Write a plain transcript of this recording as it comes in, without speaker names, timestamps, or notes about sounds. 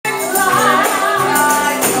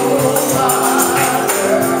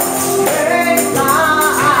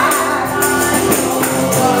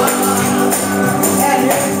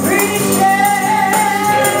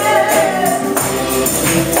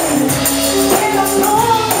Go!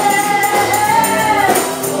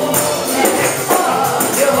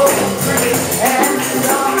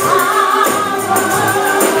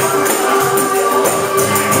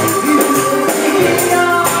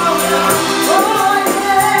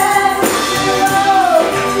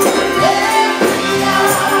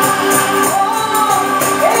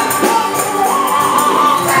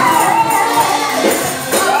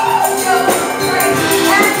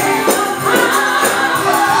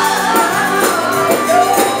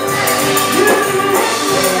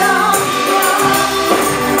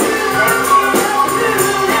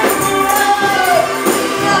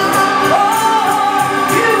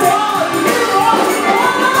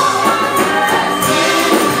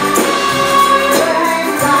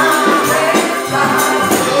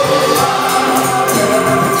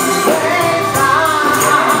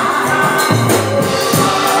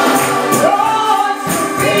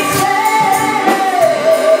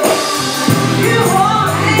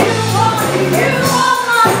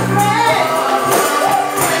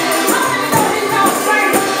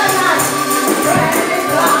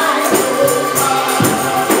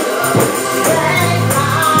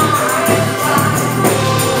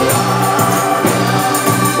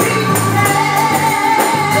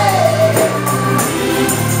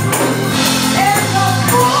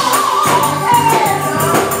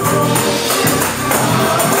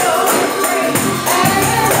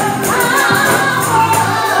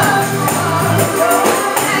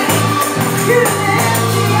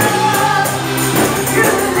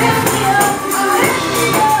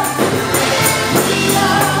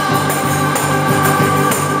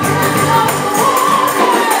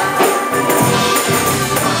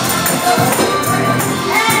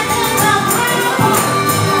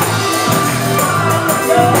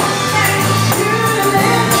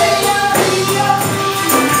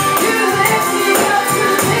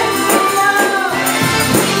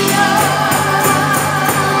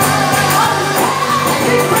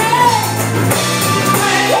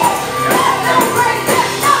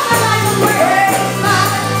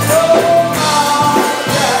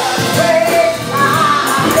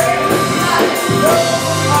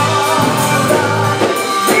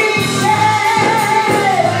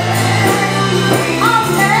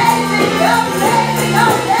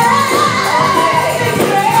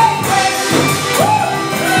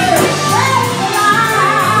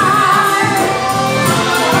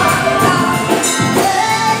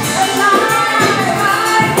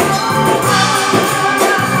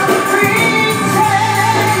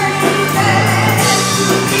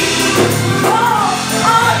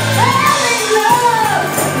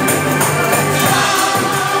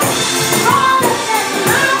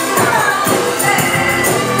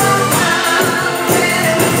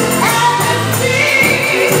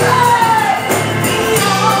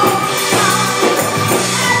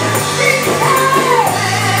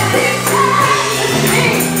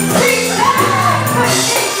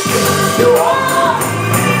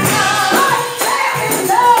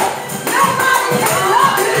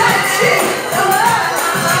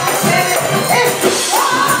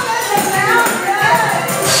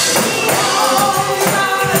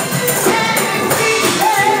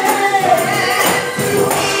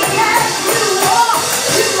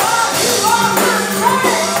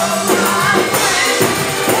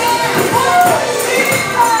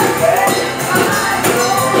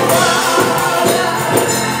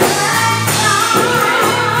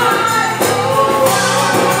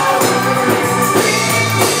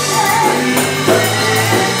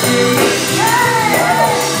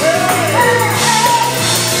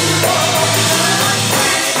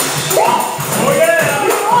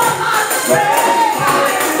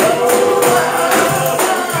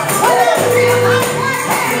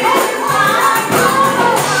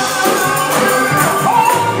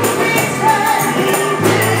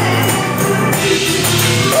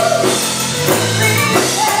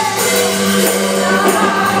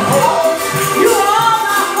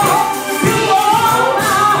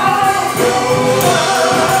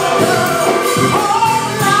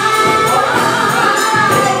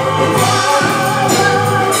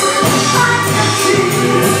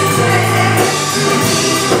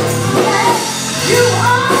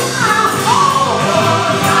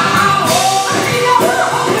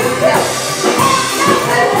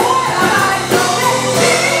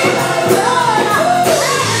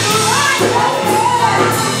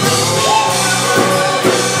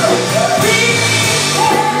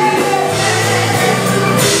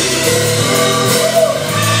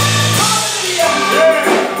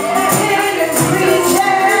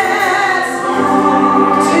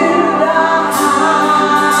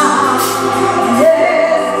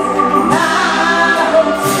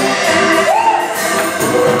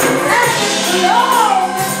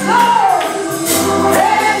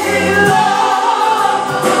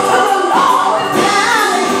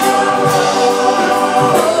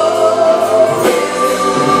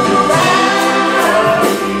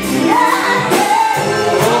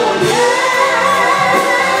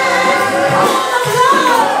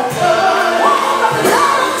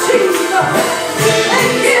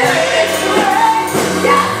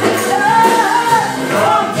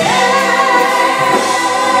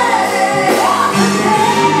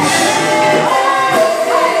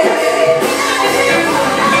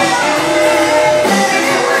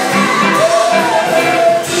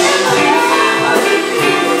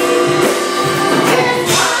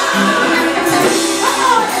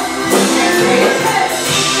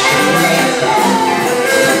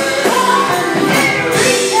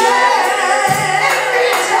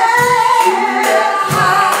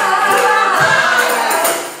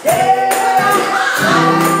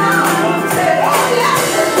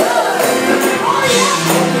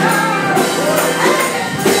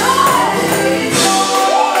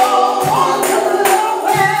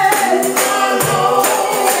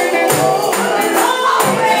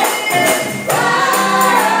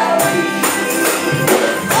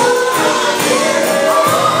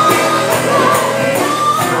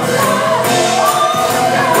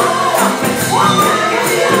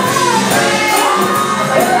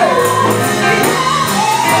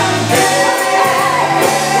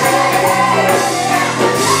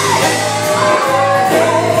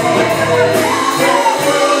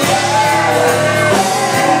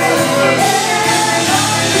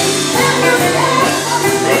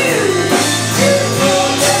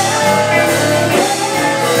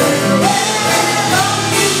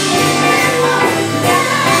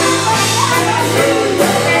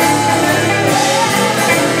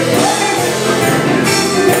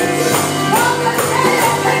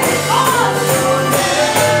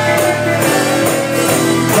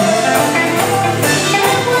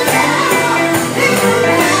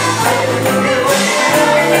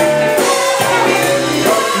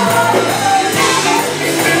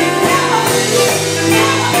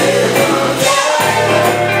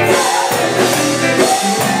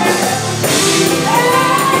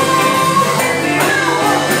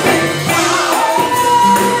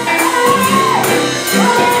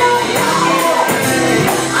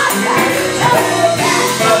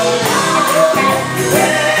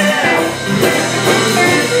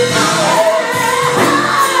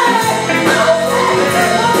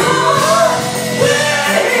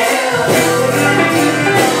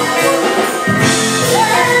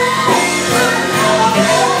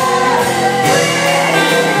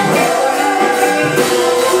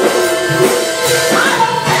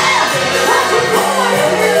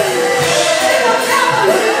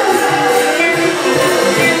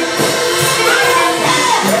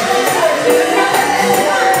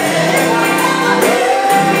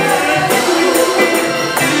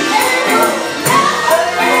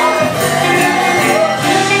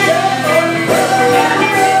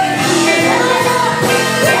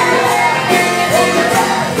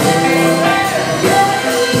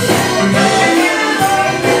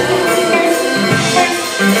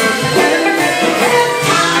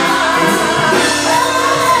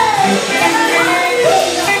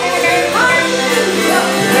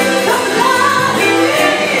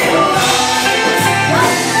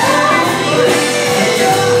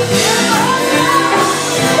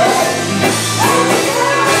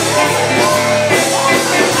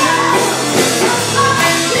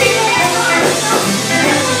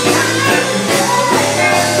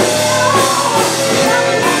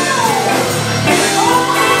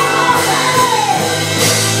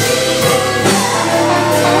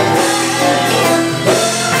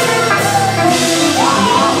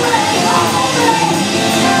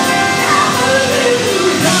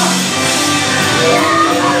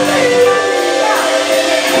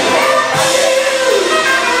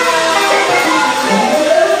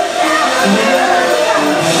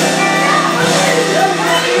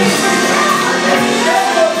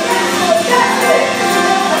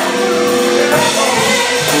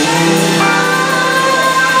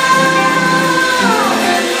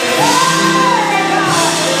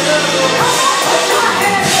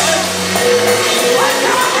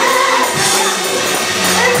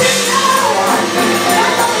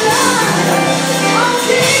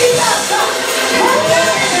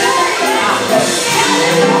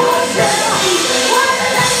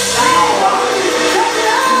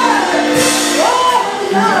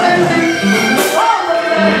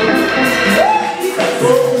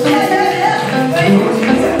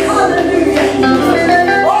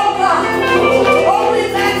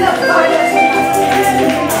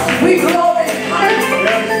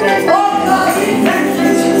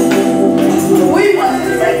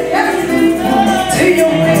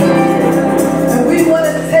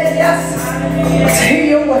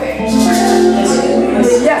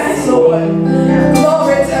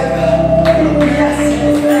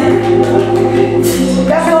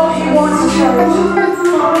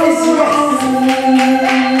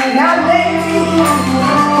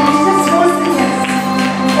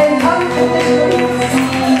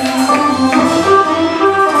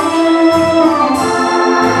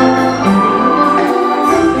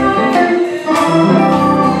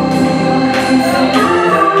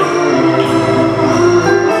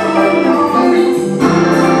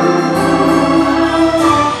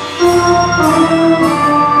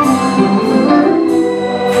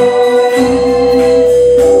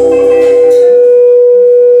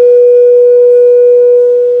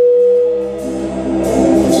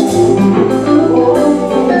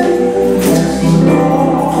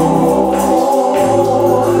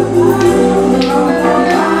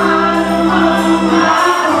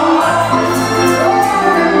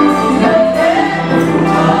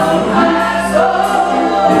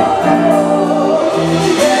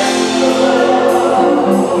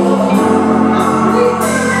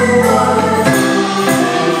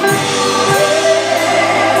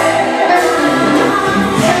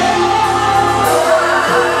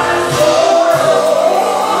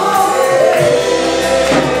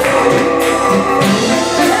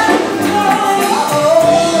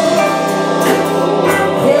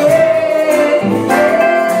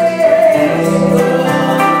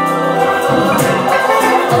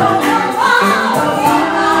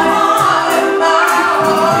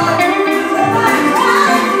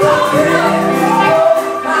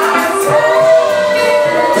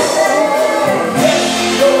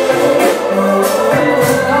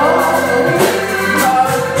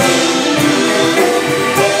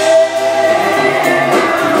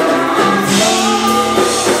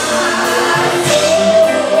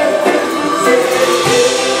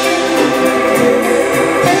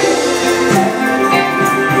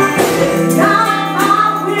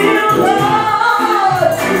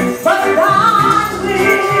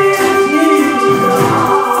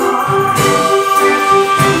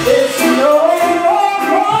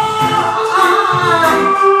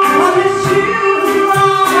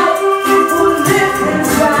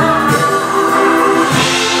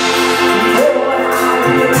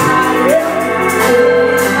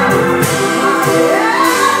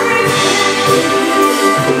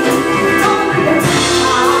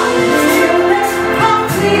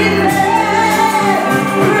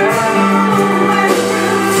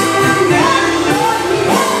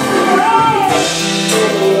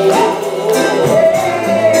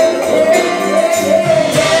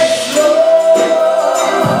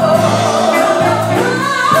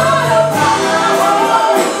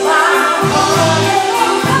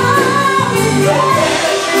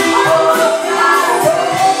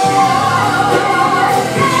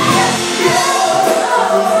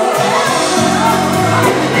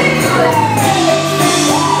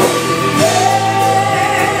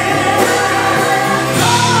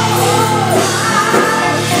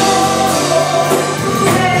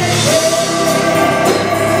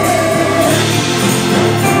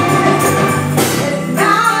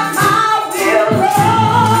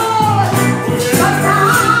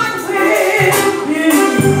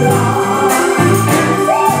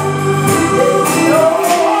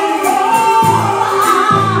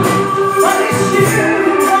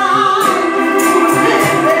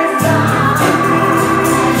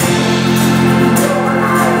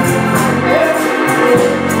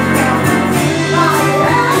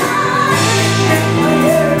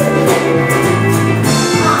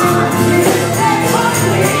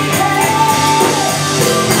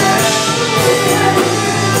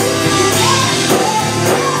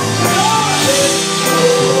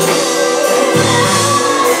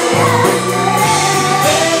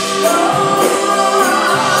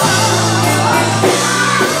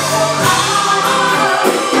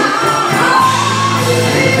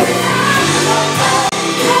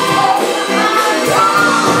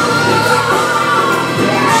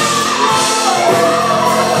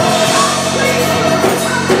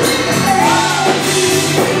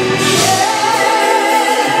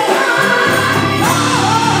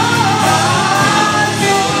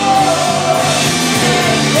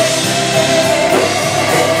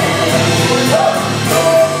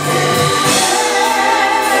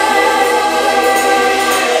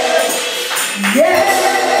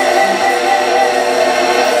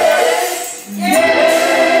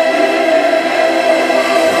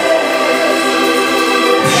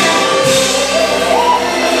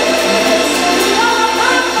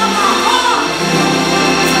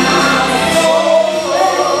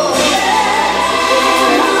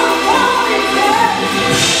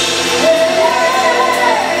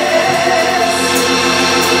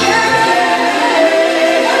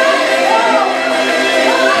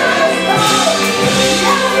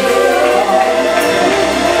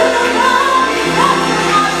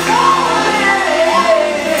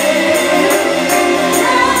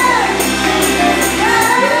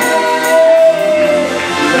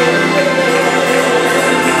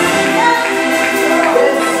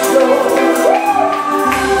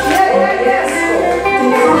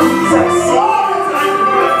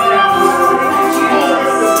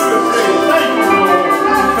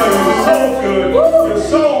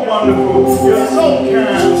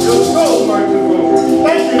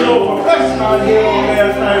 out here on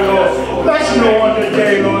last night, Lord. Bless you on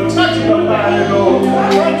today, Lord. Touch your body, Lord.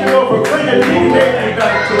 Thank you, Lord, for bringing these ladies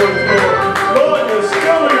back to us, Lord. Lord, you're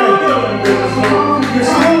still in the healing business, Lord. You're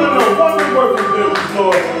still in the wonder-working business,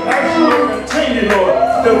 Lord. As you will continue, Lord,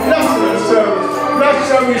 to bless the service.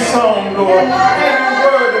 Bless every song, Lord. Every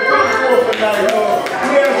word that comes forth tonight, Lord.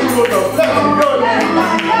 We ask you, Lord, to bless your name.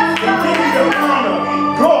 To give you the honor,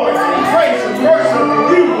 glory, and praise and worship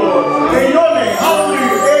to you, Lord. In your name,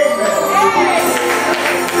 hallelujah, amen.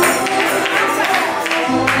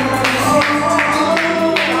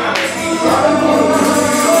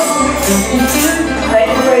 Thank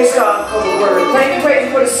you, praise God, for the word. Thank you,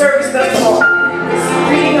 praise for the service thus far. This is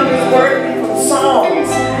reading of his word from Psalms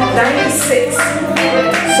 96.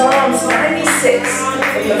 Psalms 96,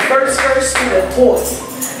 from the first verse to the fourth.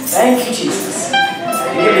 Thank you, Jesus.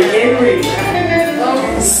 You begin reading.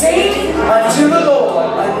 Sing unto the Lord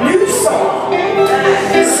a new song.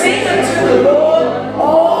 Sing unto the Lord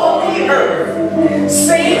all the earth.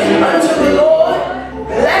 Sing unto the Lord,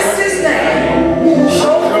 bless his name.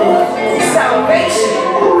 Show forth his salvation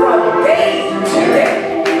from day to day.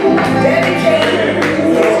 Dedicate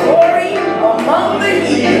his glory among the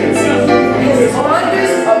heathens, his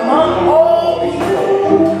wonders among all people.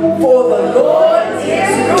 For the Lord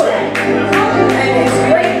is good, and his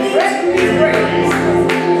greatness to be praised.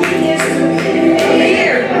 He is to be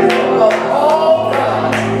feared of all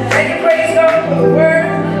God. Thank you, praise God, for the word.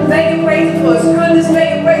 Thank you, praise for his goodness.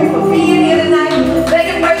 Thank you, praise for being here tonight. Thank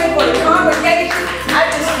you, praise for the congregation. I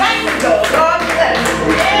just thank you, Lord. God bless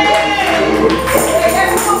you. Yeah.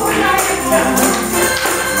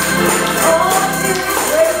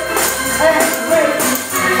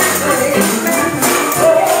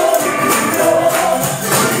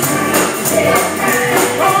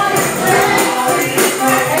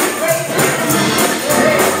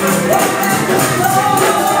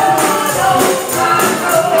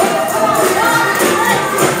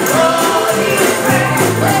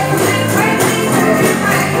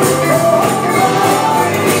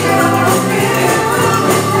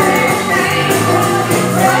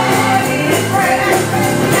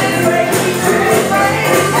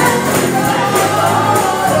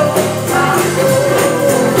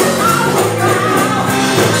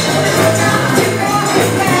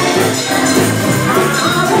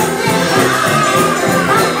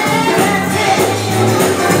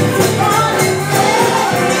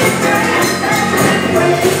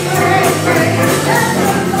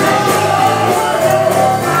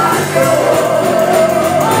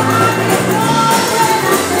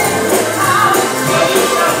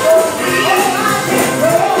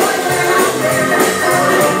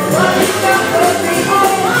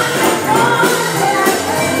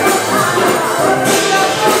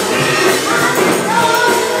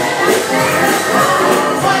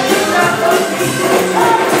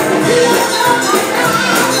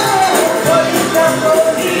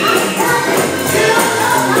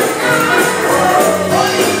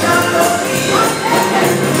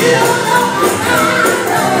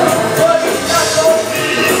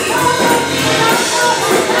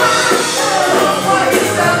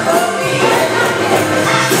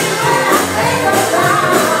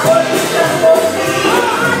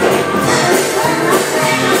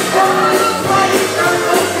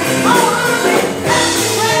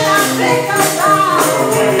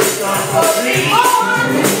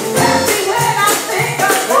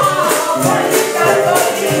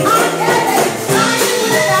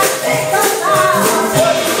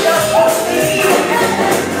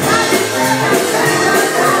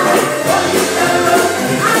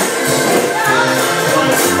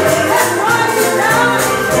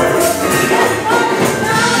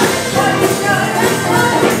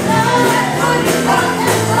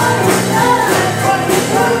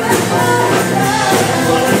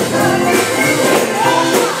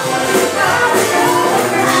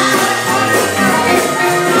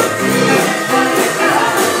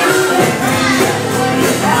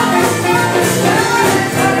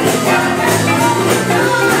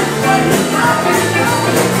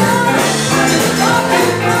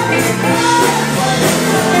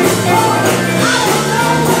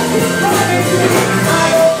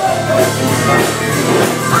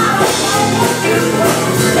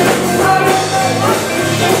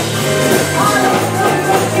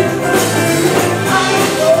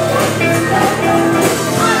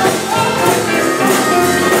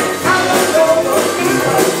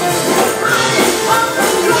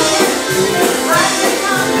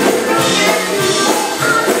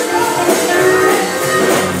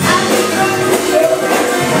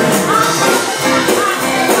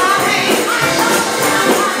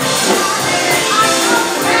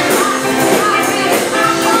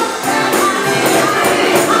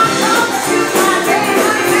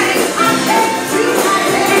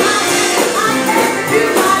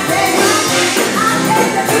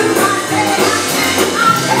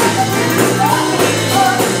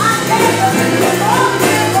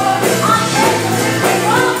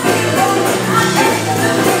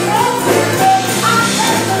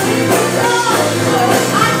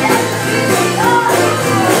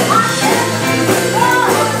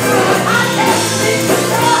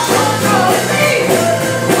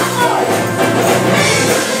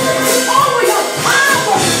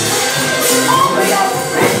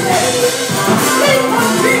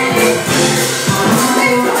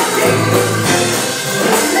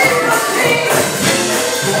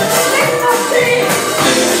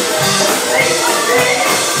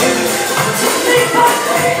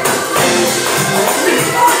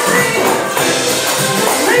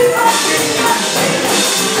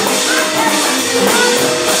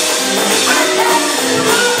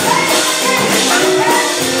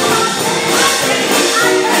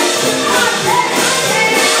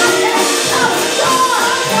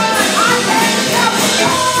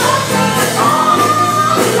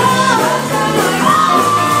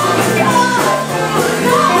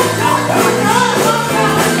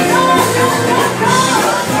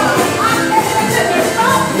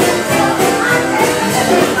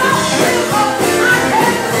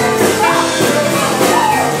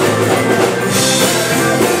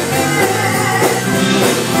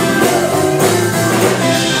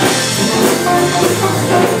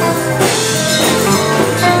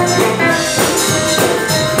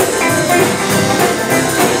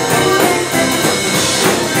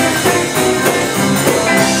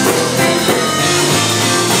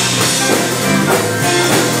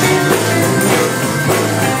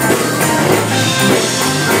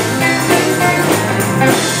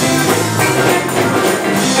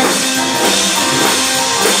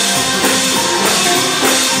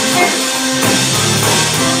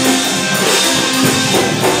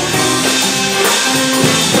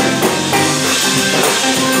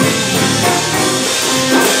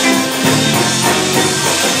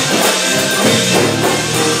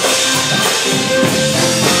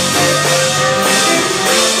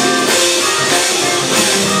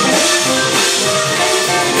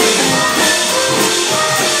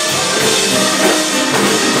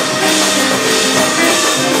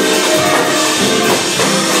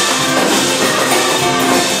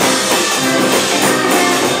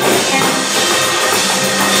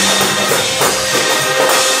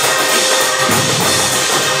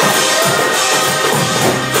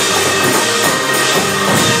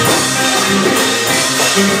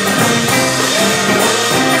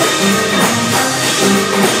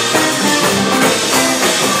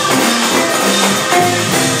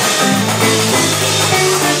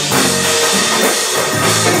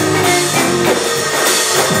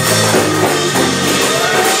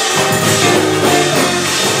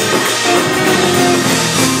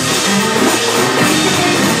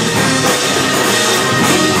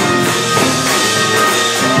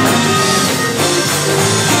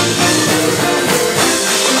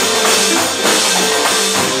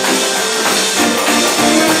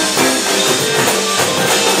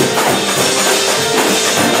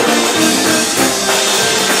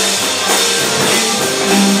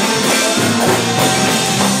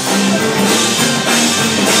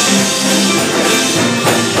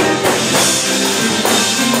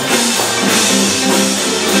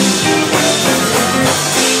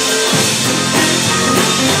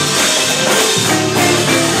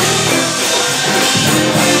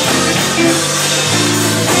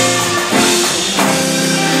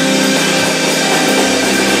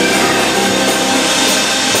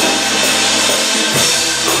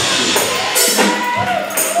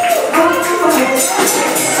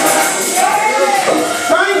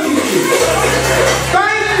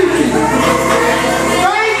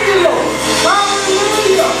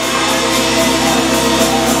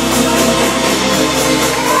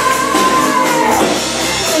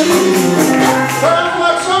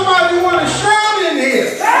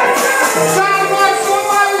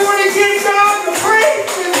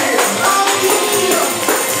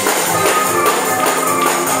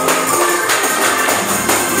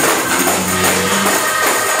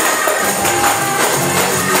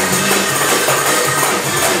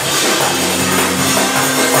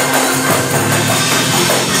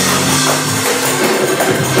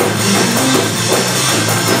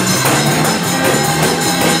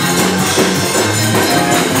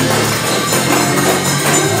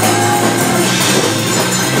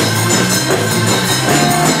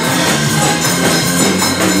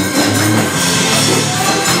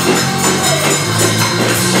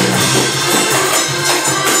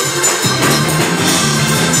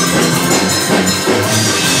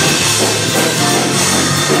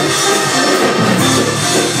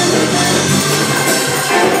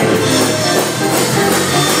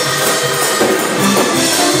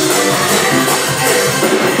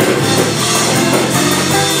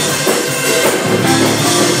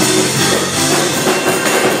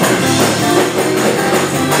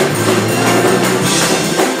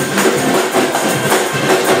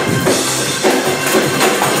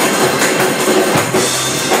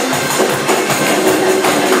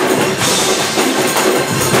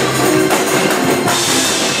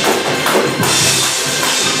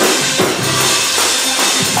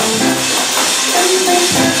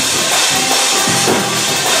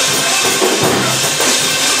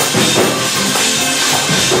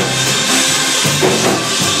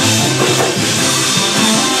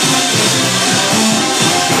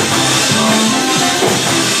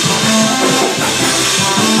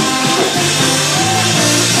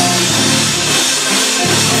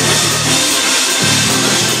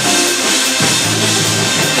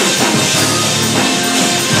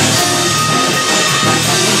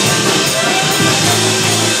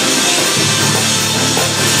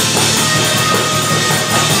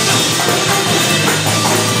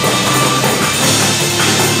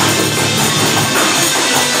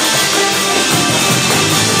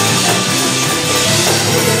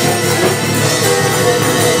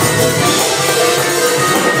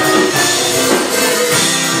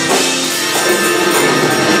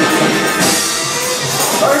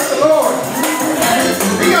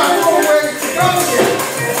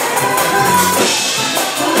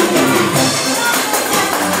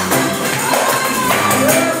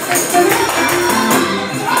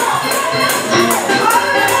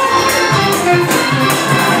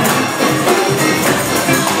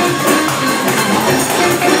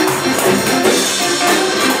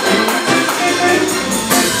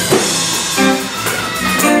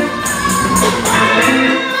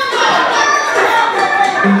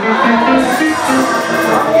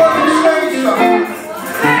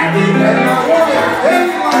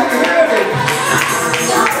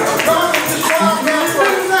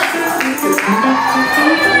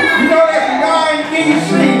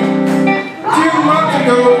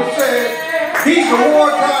 a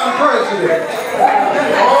wartime president.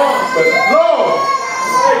 But Lord,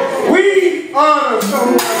 we honor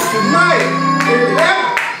someone tonight in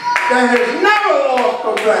heaven that has never lost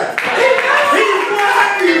a battle. He's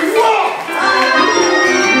going to walk.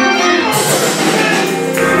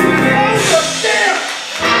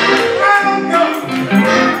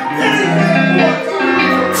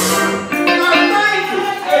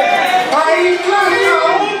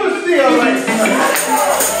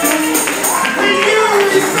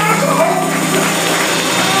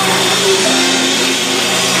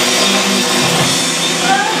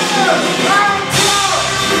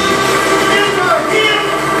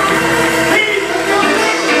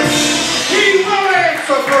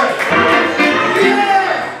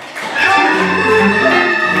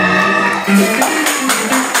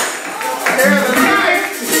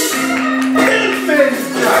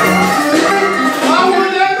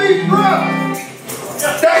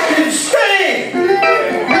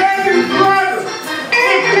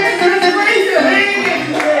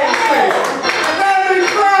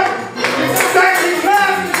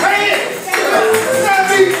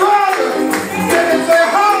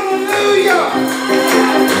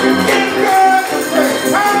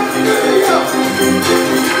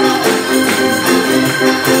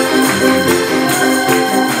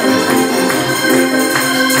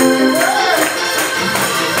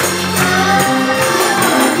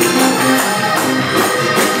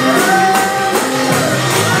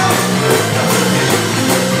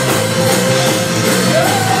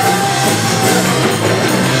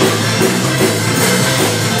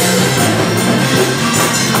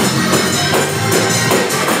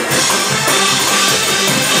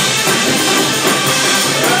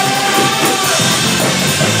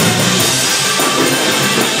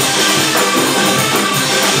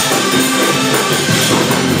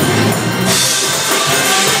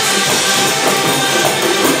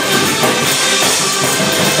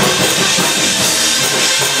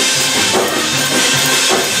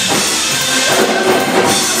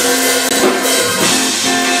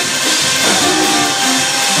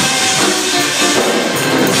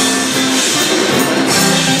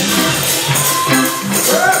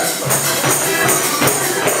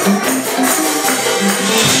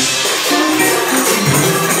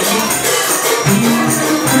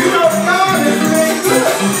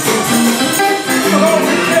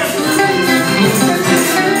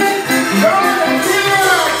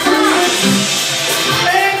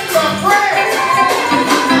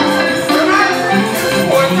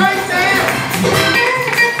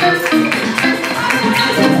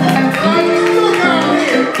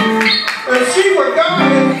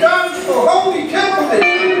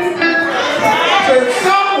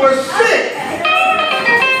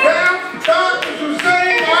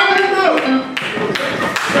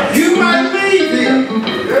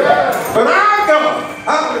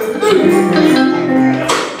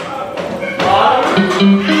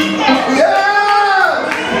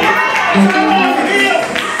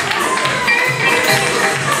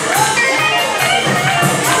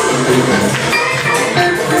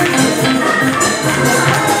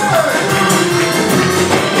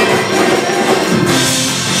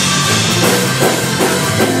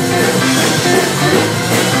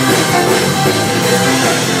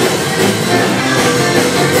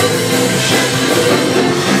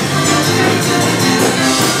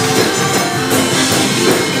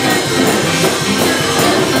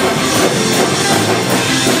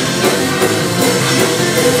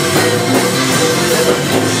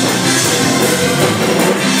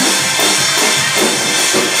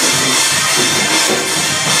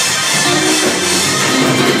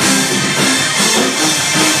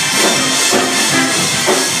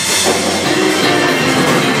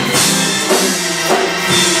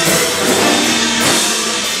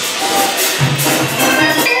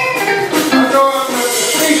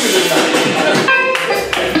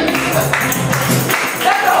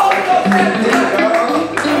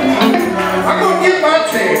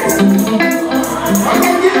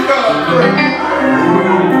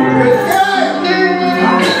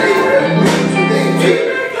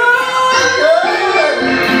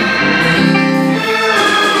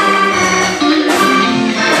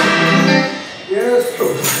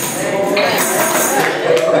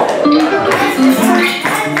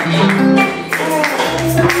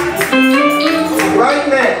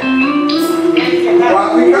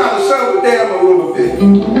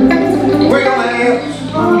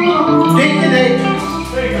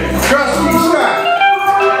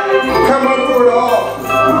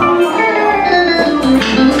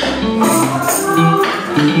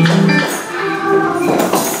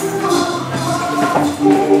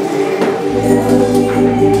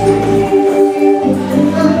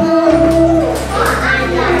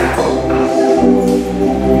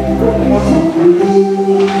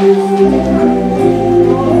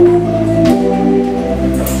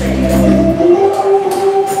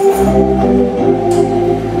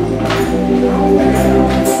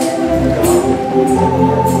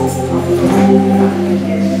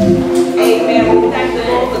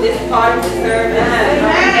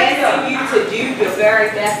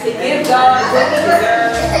 Give God what he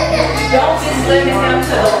deserves. Don't just limit him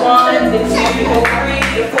to the 1, the 2, the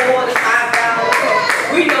 3, the 4, the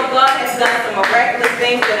 5,000. We know God has done some miraculous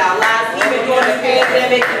things in our lives, even during the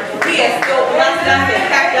pandemic. He has still blessed us and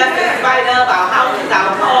kept us in spite of our houses,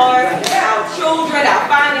 our cars, our children, our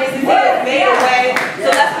finances. He has made a way.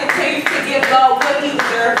 So let's continue to give God what he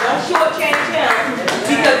deserves. Don't shortchange him,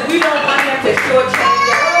 because we don't want him to shortchange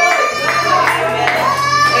us. Amen.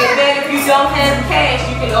 And then if you don't have cash,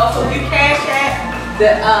 you can also do Cash App. The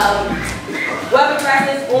web address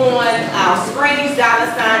is on our screens,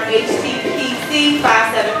 $HTPC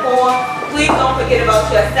 574. Please don't forget about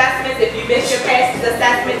your assessments. If you missed your pastor's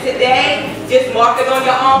assessment today, just mark it on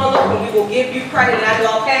your envelope and we will give you credit. And as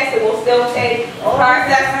our pastor will still take her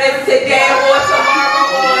assessments today or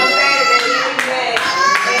tomorrow or on Saturday. Amen.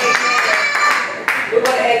 Amen. We're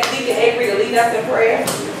going to ask Deacon Avery to lead us in prayer.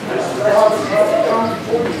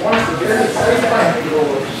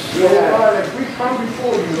 God, as we come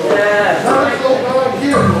before you, Lord, turn, oh God,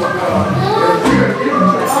 here, Lord God. As we are given to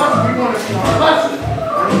us, we want to be blessed.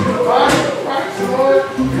 And we provide the Christ, Lord,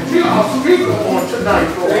 that you are speaking on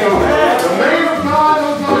tonight, Lord. The man of God,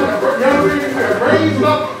 oh God, that young lady that raised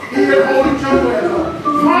up here at Holy Temple as a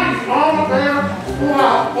mighty armor bearer for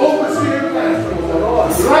our overseer pastor,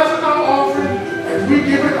 Lord. Bless our offering as we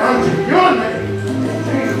give it unto your name. In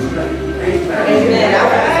Jesus' name. Amen. Amen. I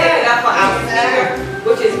want to take it up for our speaker,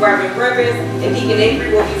 which is Reverend Rivers, and Deacon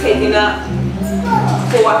Avery will be taken up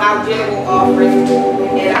for our general offering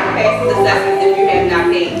and our pastor's assessments if you have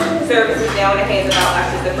not paid. Services now in the hands of our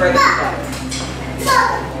ushers to further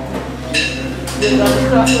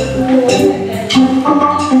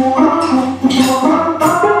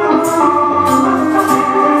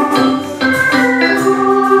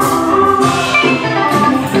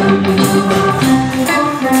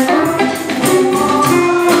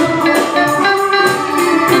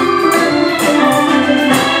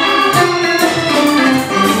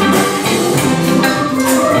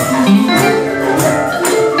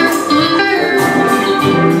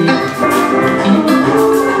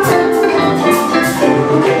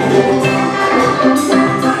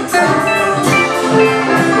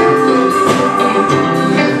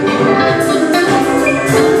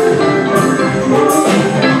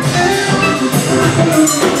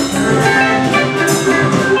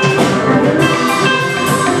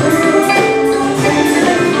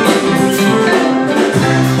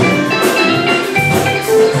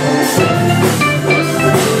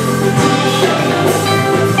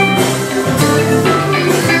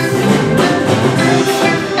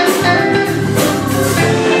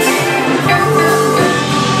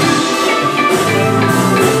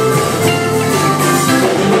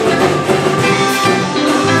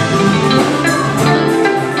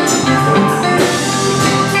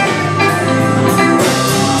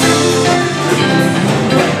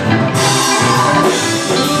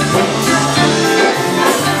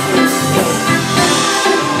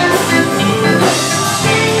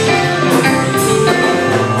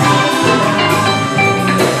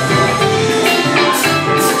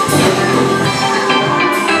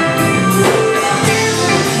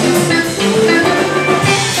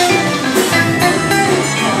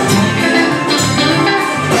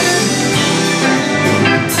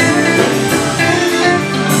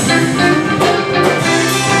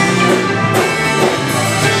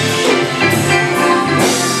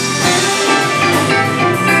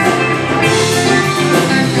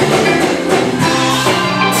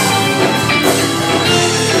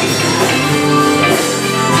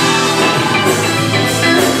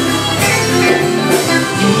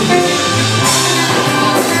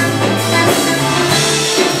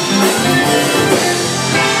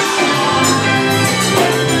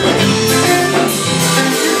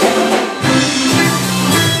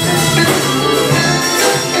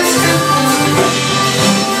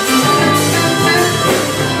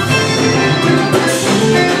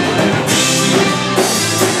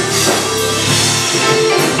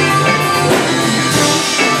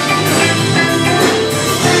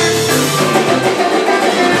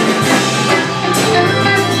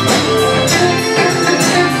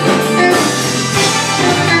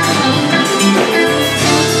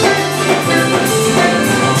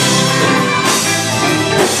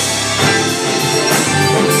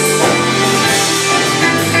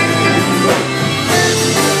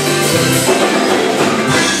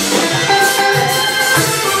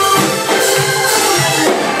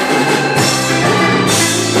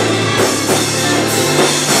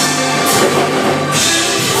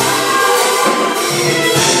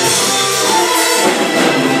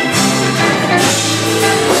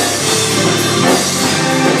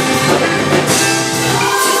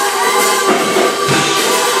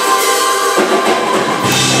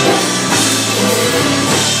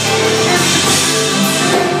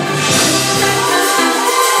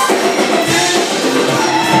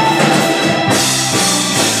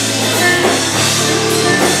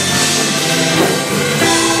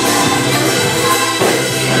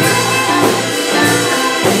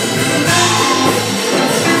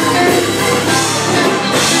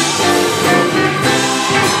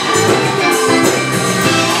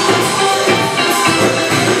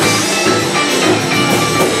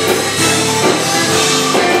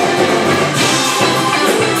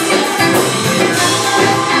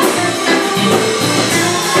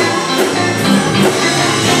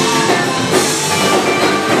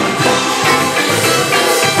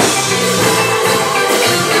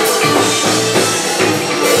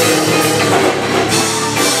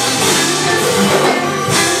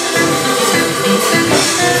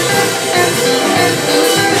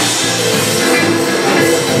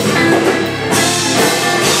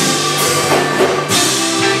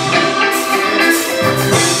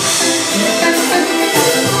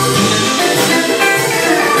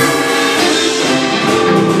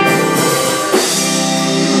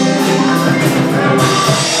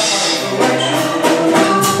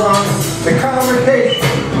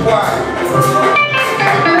Convocation Choir.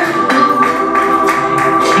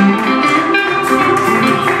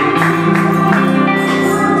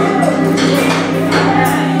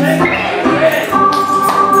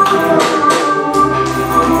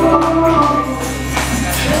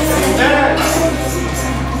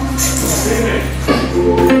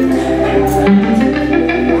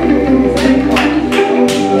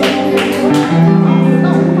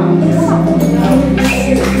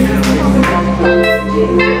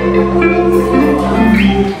 Thank you.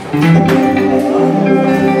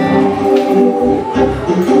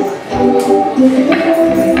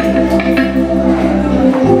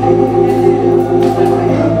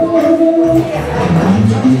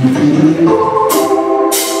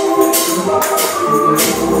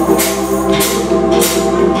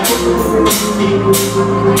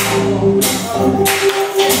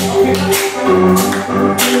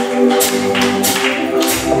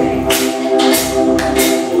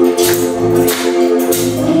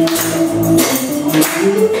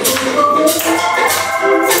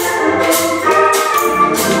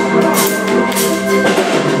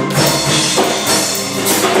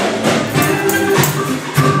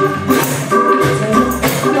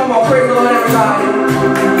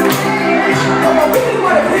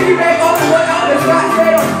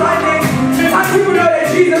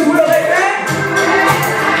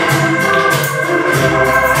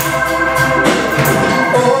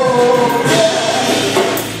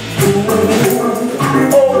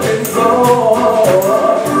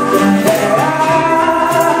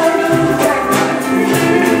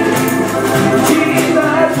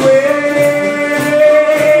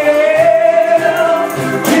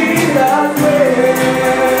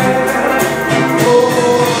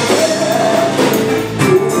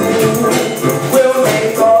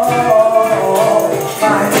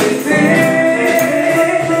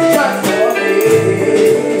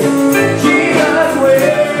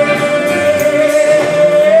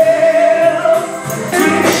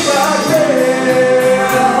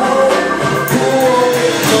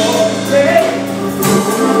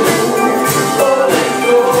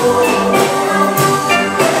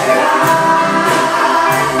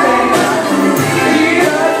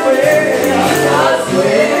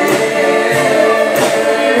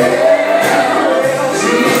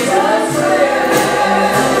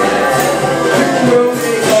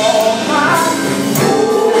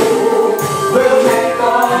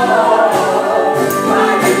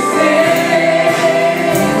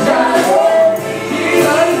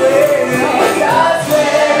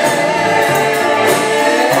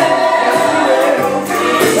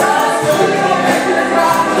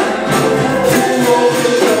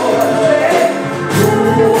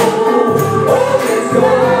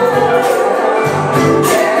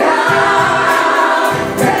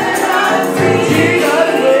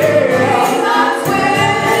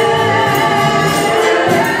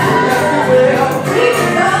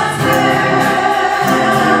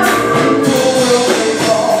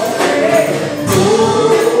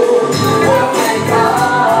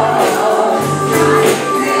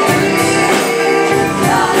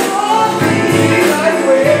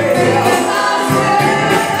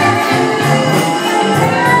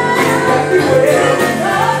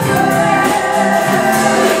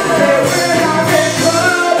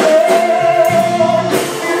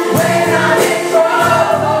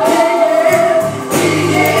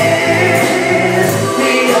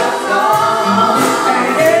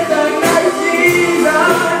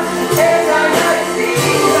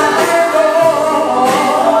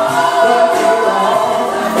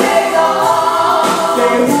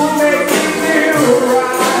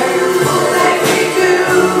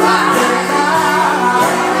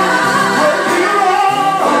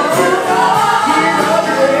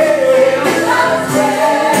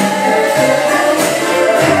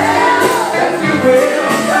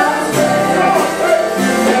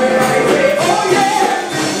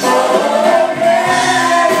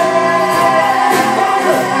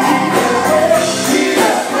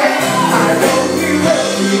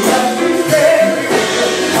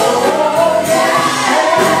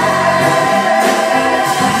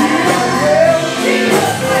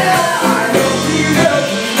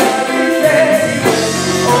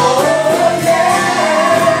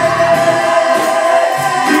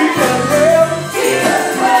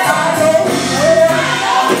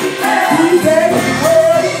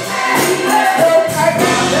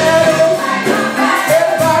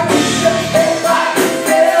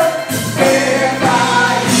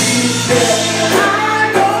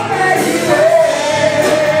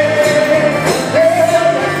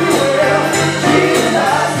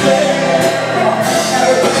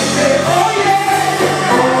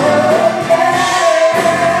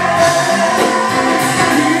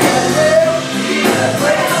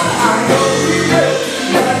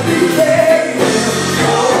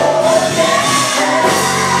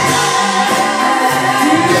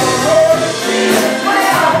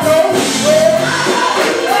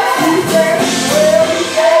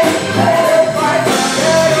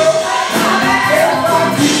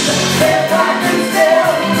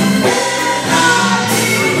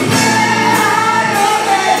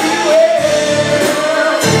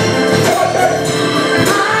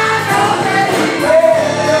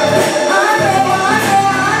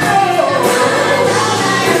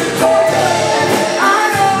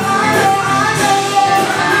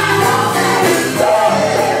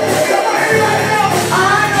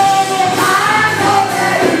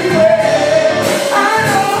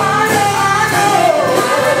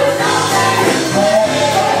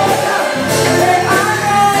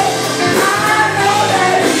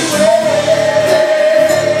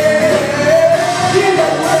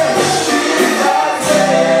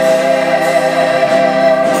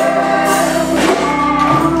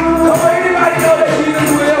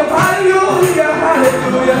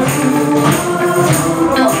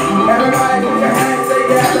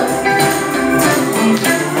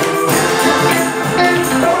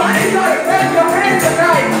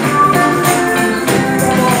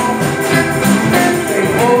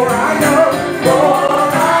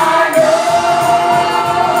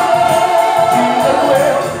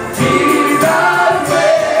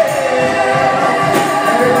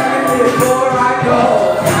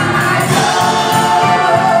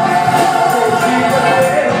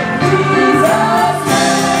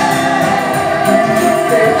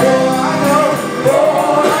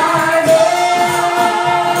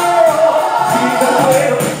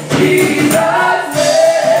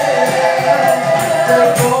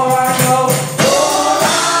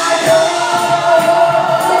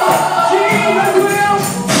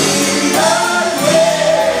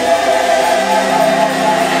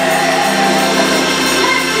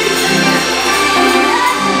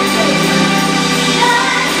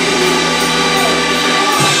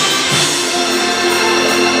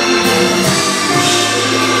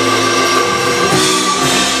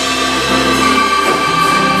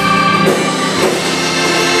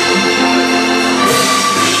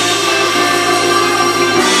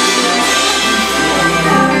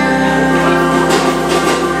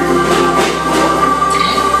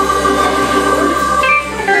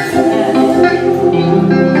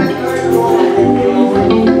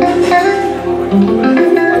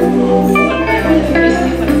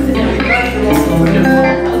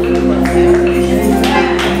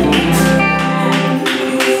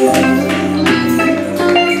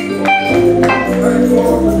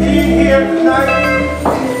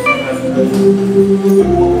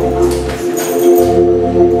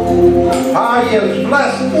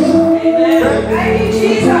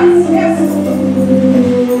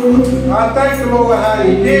 thank the Lord how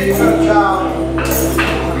He did touch our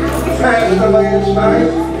pastor last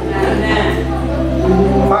night.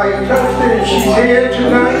 How He touched her and she's here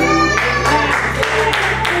tonight.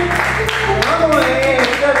 I'm going to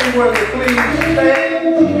ask everyone to please stand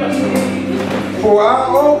for our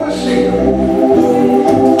overseer,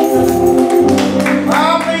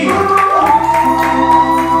 our leader.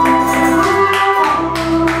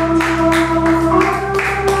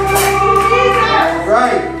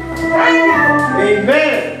 Right.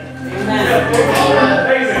 Amen. Amen.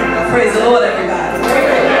 Praise the Lord, everybody.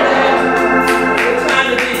 We're trying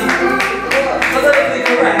to be politically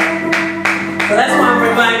correct. So that's why I'm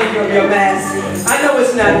reminding you of your mask. I know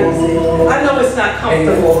it's not easy. I know it's not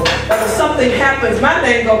comfortable. But if something happens, my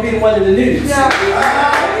name gonna be one of the news. They're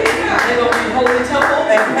gonna be Holy Temple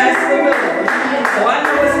and Pastor Miller. So I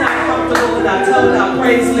know it's not comfortable, and I tell our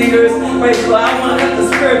praise leaders, praise the Lord, I want to let the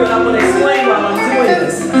Spirit, but I want to explain why I'm doing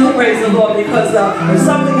this. Praise the Lord, because if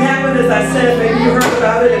something happened, as I said, maybe you heard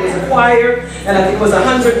about it, it was a choir, and I think it was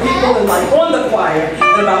 100 people, and like on the choir,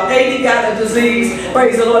 and about 80 got a disease,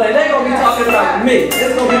 praise the Lord, and they're going to be talking about me.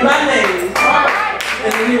 It's going to be my name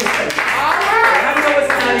in the newspaper. I know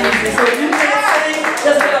it's not easy, so if you can't sing,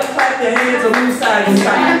 just get up, clap your hands, or move side to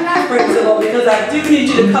side. Praise the Lord, because I do need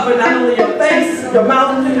you to cover not only your face, your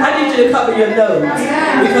mouth, I need you to cover your nose.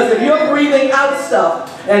 Because if you're breathing out stuff,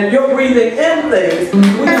 and you're breathing in things,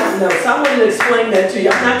 we don't know. So I wanted to explain that to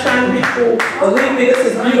you. I'm not trying to be cool. Believe me, this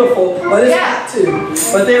is beautiful, but it's not to.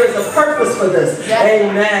 But there is a purpose for this.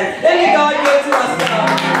 Amen. Any God give to us, God.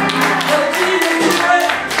 For Jesus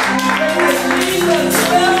Christ, Jesus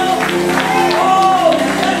will. Oh,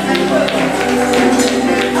 let's do it.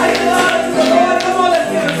 I love the Lord. Come on, let's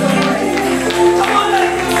give it some praise. Come on,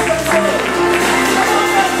 let's give it some praise.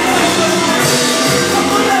 Come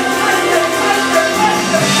on, let's give it some praise. Come on, let's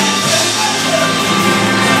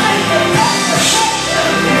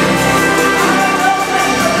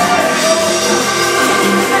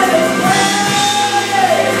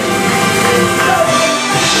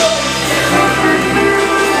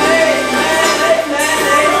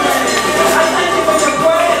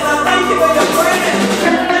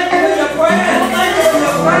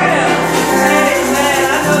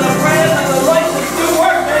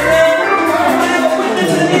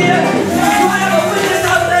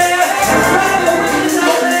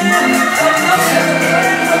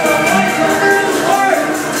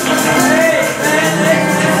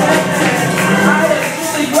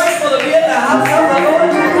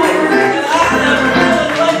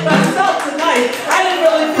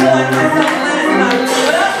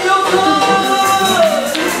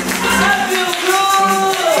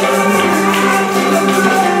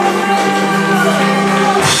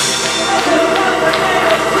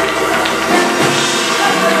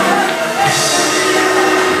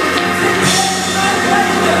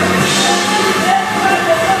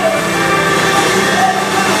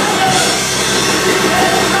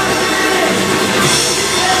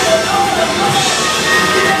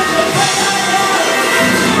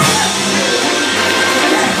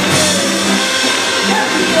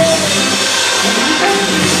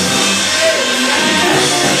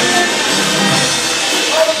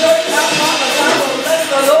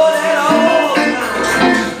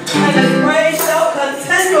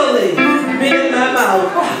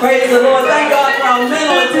praise the Lord. Thank God for our men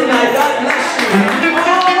on tonight. God bless you.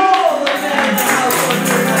 Oh, the men in the house on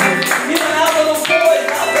tonight. Even our little boys,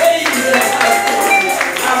 our babies in the house.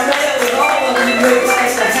 Our males and all of you, we're glad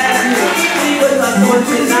to have you. Be with us on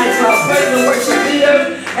tonight. To our praise and worship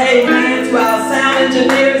leaders. Amen. To our sound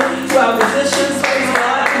engineers. To our musicians. Praise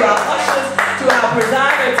God. To our ushers. To our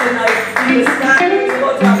presider tonight. Be Scott. Praise the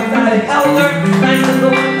Lord. To our presiding elder. Thank the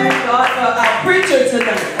Lord. Thank God for our preacher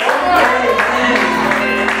tonight. Amen.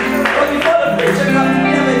 Preacher comes,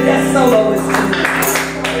 we have a guest soloist tonight.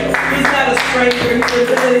 He's not a stranger. He's been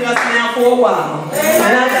visiting us now for a while.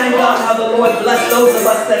 And I thank God how the Lord blessed those of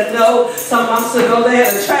us that know. Some months ago they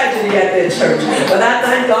had a tragedy at their church. But I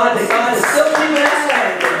thank God that God is still keeping us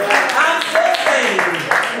standing. I'm still standing.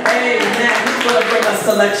 Amen. He's going to bring us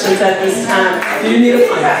selections at this time. Do you need a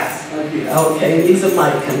mic? Okay, he needs a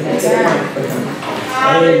mic. Can you get a mic for him?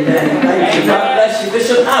 Amen. Thank you. God bless you.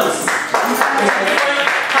 Bishop House.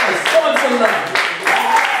 Love.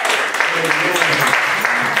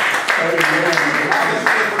 Amen.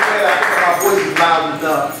 My voice is loud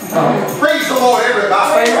enough. Praise the Lord, everybody.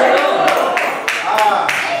 Praise the Lord.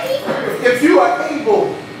 If you are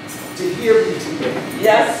able to hear me today,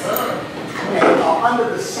 yes, and are under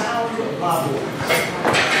the sound of my voice,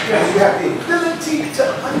 you have the ability to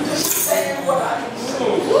understand what I'm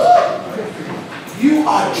saying. You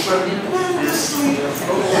are tremendously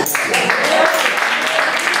blessed.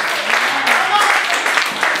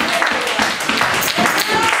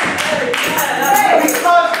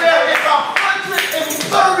 Because there is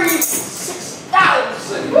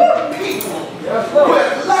 136,000 people who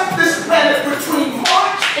have left this planet between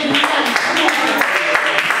March and January.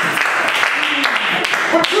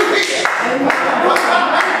 But you hear?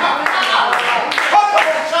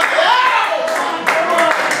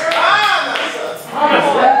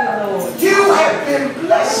 You have been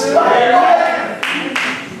blessed by God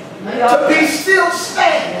to be still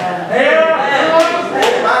standing.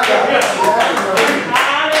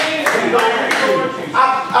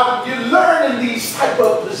 You learn in these type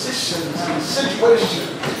of positions and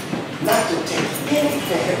situations not to take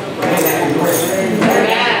anything.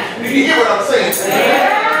 Do you hear what I'm saying?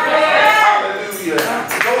 Hallelujah.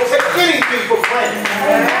 Don't take anything for granted.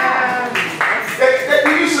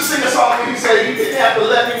 We used to sing a song where you say, you didn't have to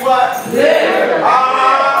let me what?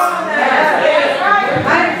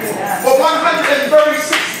 For 136,000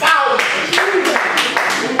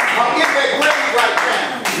 are in their grave right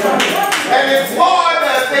now. And in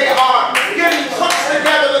Florida, they are getting trucks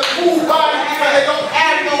together to move bodies because they don't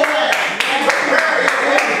have no land to bury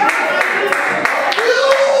them. You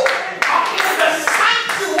are in the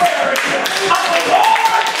sanctuary of the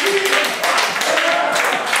Lord Jesus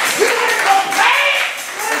Christ. You can go back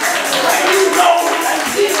when you know that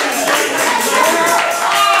Jesus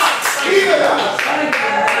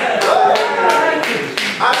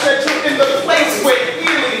I said you're in the place where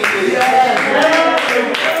healing is.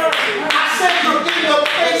 I said you're in the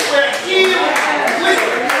place where healing is.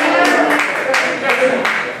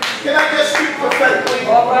 Can I just speak prophetically?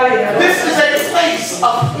 This is a place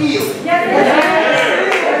of healing.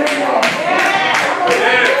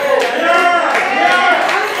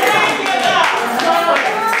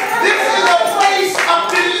 This is a place of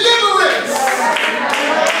deliverance.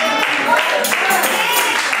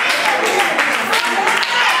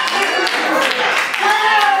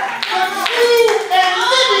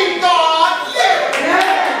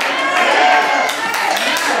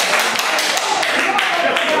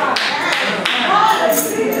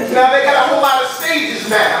 Now they got a whole lot of stages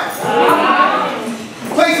now.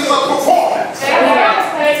 Places of performance.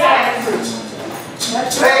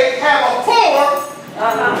 They have a form,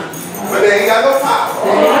 but they ain't got no power. Do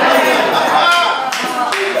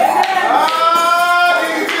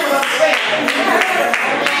you hear what I'm saying?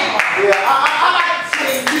 Yeah, I like to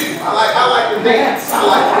sing too. I like to dance. I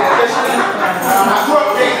like to dance. I grew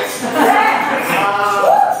up dancing.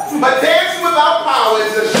 But dancing without power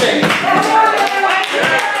is a shame.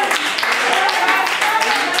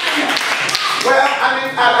 Well,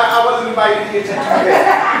 I wasn't invited here today.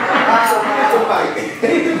 So here's the mic.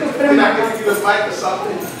 And I can give you a mic or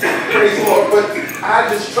something. Praise the Lord. But I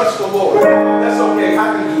just trust the Lord. That's okay. I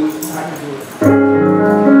can do it. I can do it.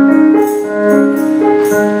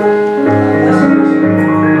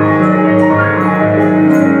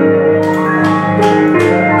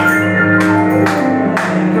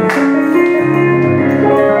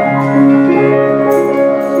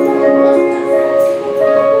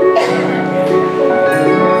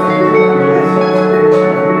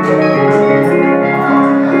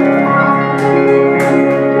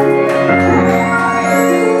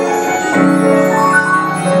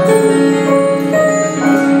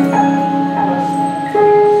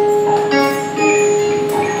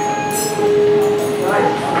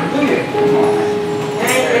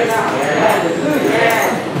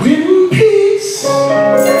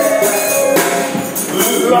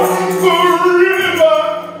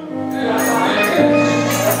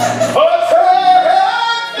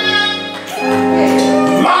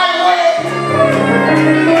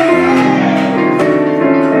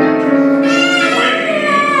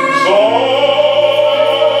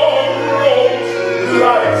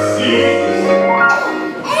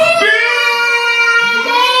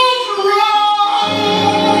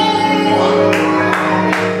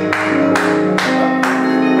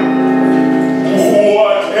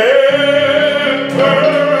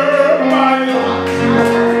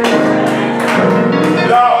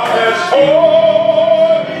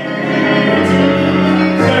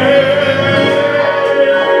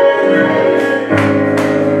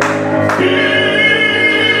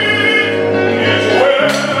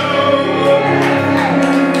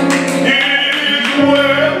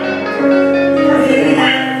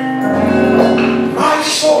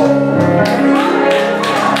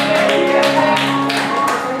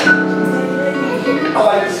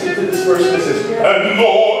 And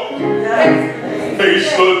Lord, face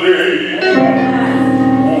the day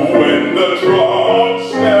when the trumpet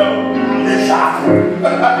shall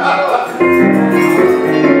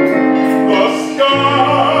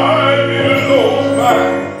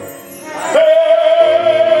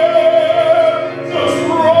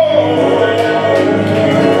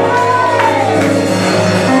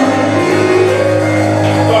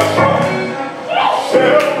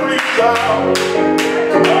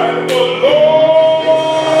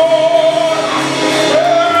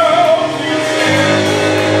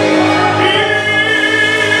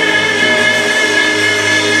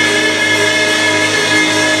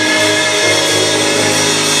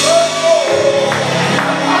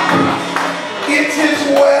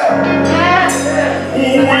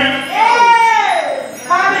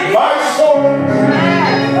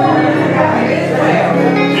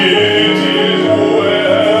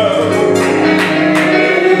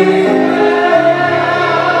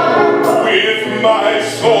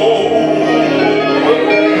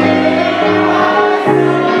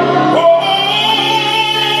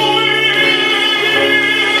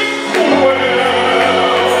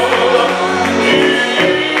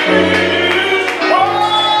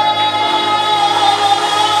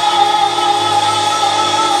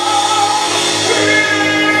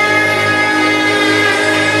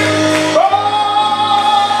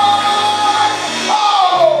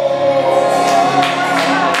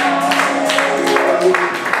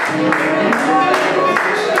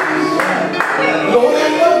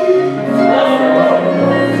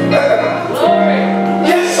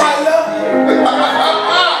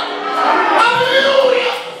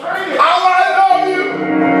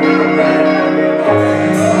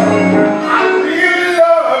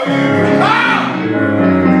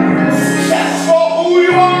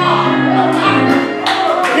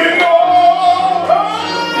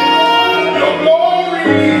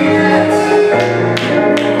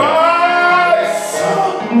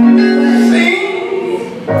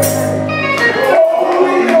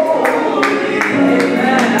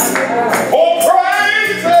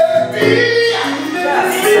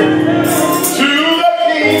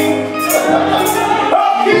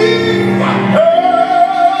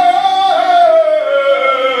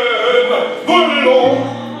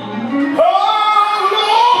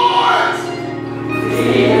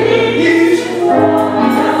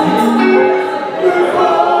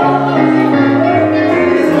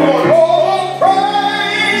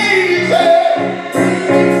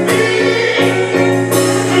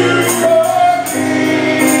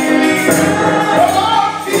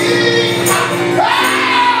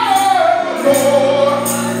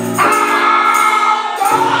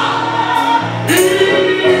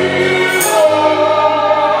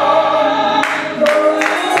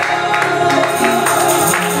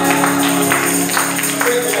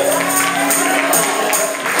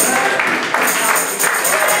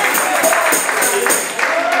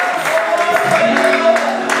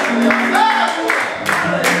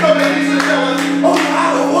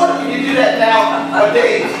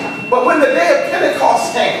But when the day of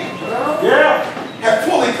Pentecost came, had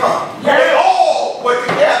fully come, they all were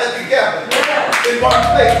together in one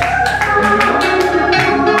place.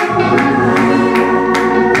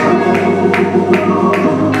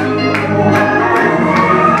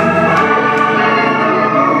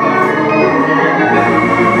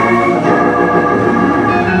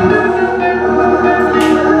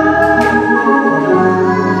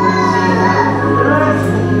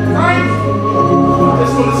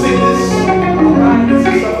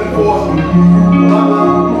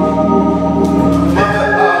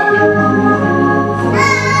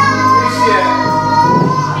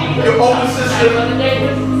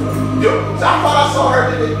 I thought I saw her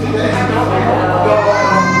today.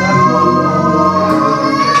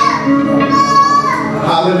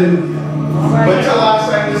 Hallelujah. But till I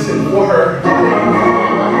sang this for her.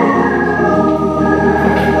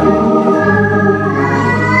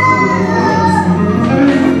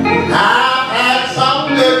 I've had some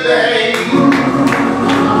good days.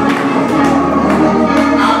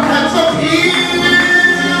 I've had some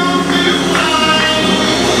hills to climb.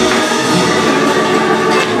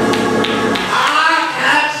 I've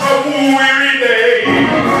had some weary days.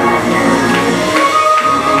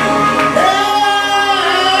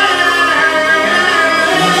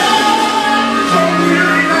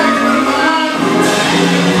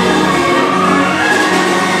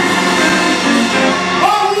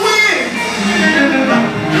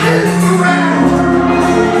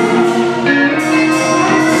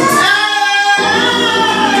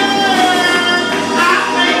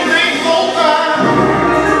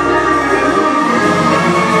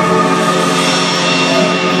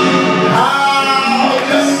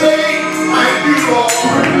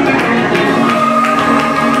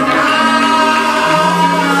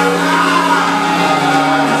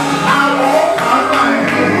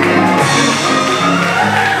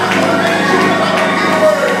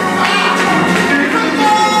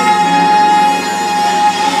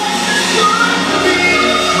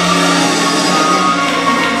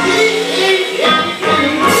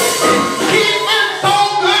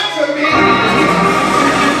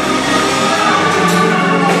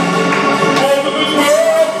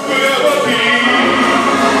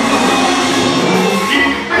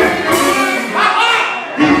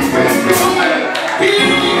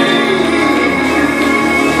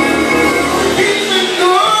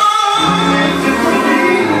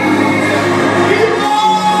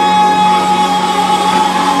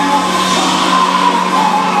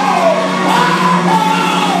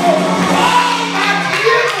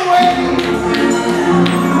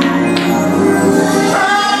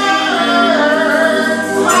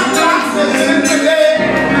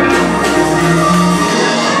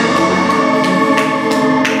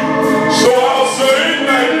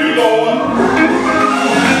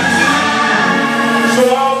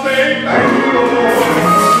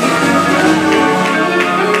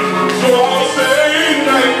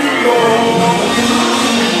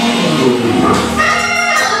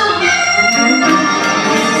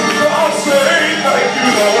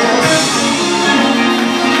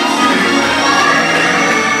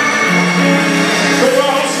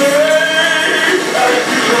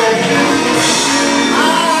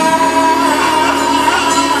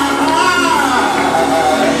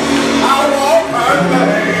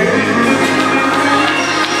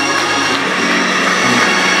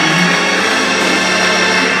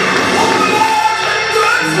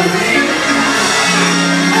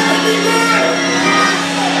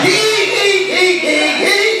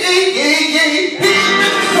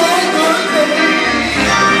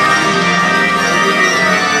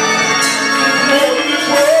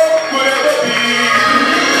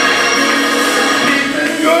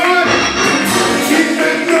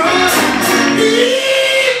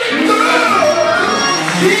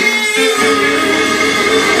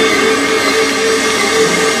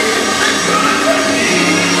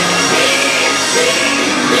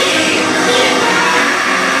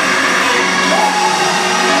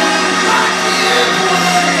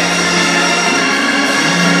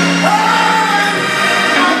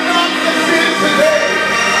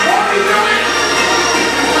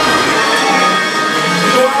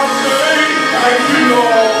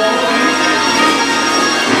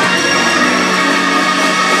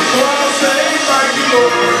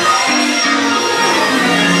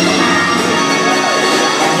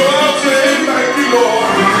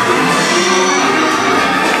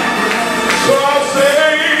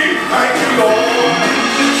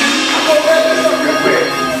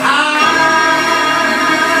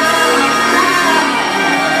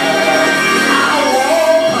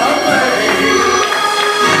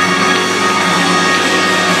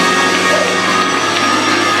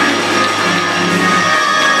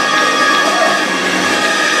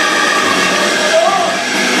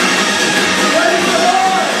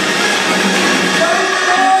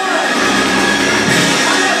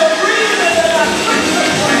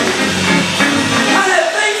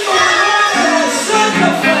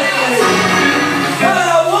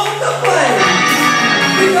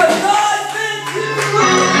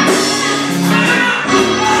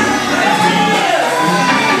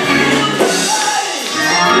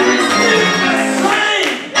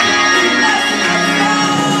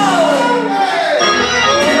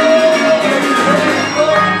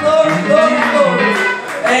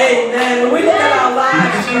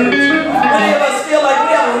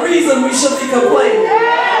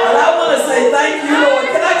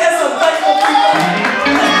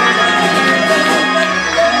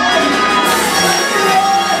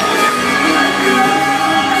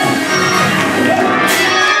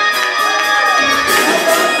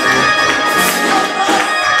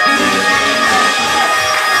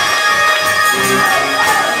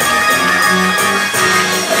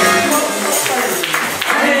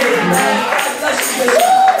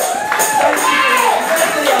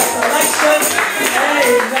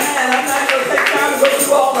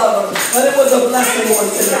 blessing on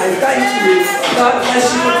tonight. Thank you. God bless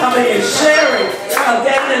you for coming and sharing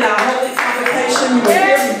again in our holy convocation. You were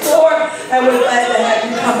here before, and we're glad to have you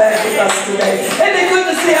come back with us today. Isn't it good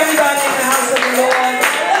to see everybody in the house of the Lord?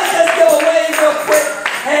 Let's just go away real quick.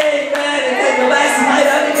 Amen. And the last night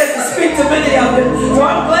I didn't get to speak to many of you, so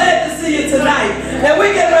I'm glad to see you tonight. Now we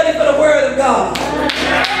get ready for the Word of God.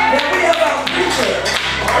 Now we have our preacher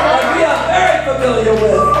that we are very familiar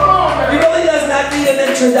with. He really does not need an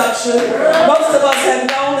introduction. Most of us have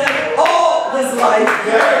known him all his life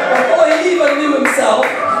before he even knew himself.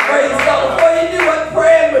 Praise God. Before he knew what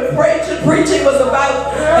prayer and preaching was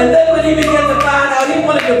about. And then when he began to find out, he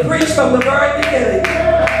wanted to preach from the very beginning.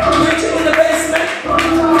 Preaching in the basement,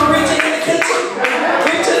 preaching in the kitchen,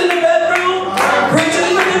 preaching in the bedroom, preaching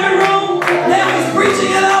in the living room. Now he's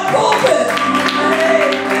preaching in our pulpit.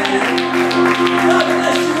 Amen. God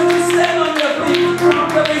bless you. When you stand on your feet,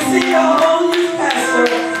 when we see our own youth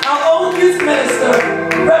pastor, our own youth minister,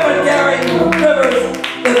 Reverend Gary Rivers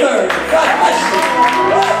III. God bless you.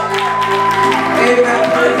 Amen.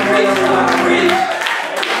 Preach.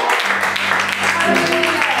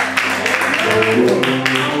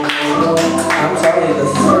 I'm telling you, the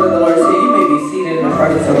Spirit of the Lord is here. You may be seated in the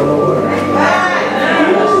presence of the Lord.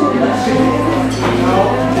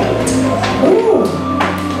 Ooh.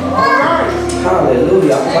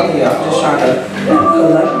 Hallelujah. I'm telling you, I'm just trying to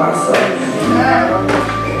collect myself.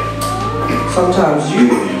 Sometimes you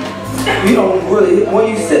don't really, when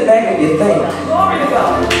you sit back and you think,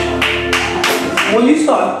 when you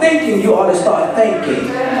start thinking, you ought to start thinking.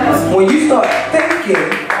 When you start thinking,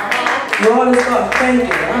 you ought to start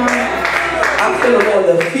thinking. I feel on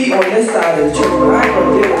the feet on this side of the church, but I ain't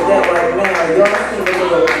going to deal with that right now.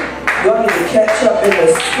 Y'all need to catch up in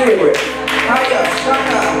the spirit.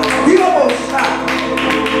 You almost shot.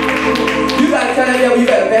 You got to tell the devil, you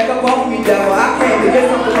got to back up off me, devil. I came to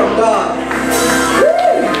get something from God.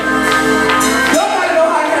 Y'all got to know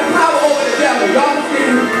how to have power over the devil. Y'all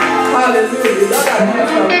see? Hallelujah. Y'all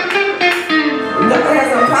got to have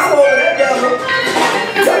some power over that devil.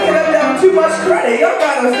 Y'all give that devil too much credit. Y'all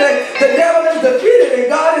got to say, the devil is defeated and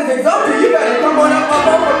God is exalted. You better come on up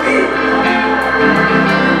over me.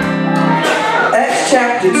 Acts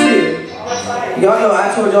chapter 2. Y'all know I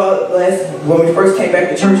told y'all when we first came back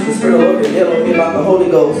to church, the Spirit of the Lord been dealing with me about the Holy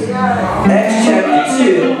Ghost. Acts chapter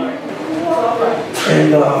 2.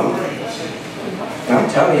 And I'm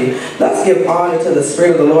telling you, let's give honor to the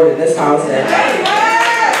Spirit of the Lord in this house. And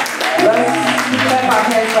let's clap our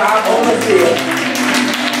hands for our overseer.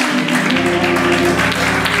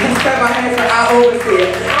 Let's clap our hands for our overseer.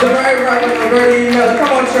 The very Reverend, the very Miller.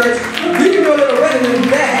 Come on, church. You can do a little better than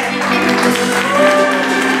that.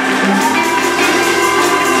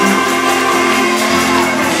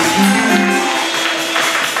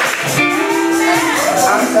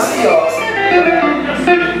 I'm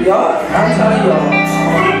telling y'all,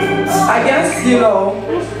 I guess, you know,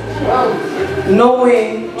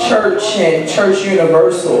 knowing church and church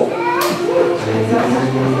universal,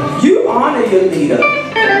 you honor your leader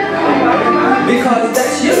because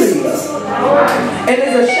that's your leader. And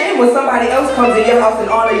it's a shame when somebody else comes in your house and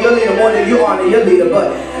honor your leader more than you honor your leader,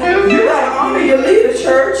 but you gotta honor your leader,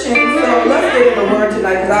 church. And so let's get in the word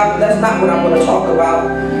tonight, because that's not what I'm going to talk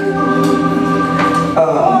about.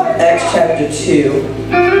 Acts chapter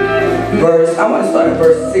 2, I want to start at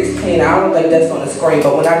verse 16. I don't think that's on the screen,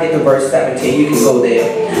 but when I get to verse 17, you can go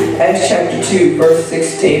there. Acts chapter 2, verse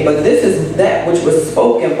 16. But this is that which was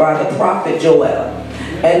spoken by the prophet Joel.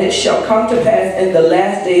 And it shall come to pass in the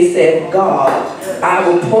last days, said God, I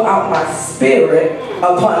will pour out my spirit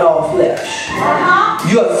upon all flesh.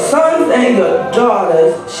 Your sons and your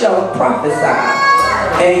daughters shall prophesy.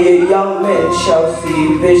 And your young men shall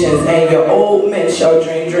see visions, and your old men shall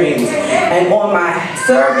dream dreams. And on my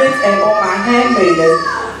servants and on my handmaidens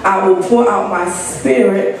I will pour out my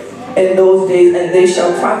spirit in those days, and they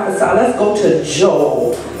shall prophesy. Let's go to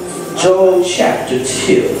Joel. Joel chapter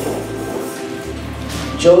 2.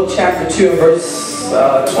 Joel chapter 2 verse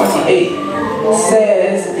 28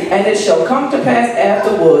 says, and it shall come to pass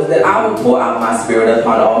afterwards that I will pour out my spirit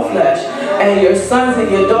upon all flesh, and your sons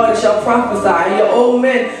and your daughters shall prophesy, and your old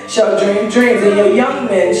men shall dream dreams, and your young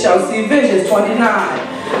men shall see visions. 29.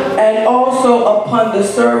 And also upon the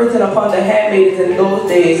servants and upon the handmaidens in those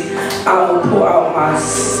days I will pour out my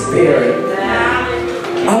spirit.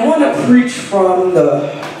 I want to preach from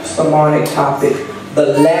the sermonic topic, the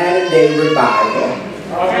latter day revival.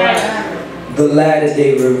 The latter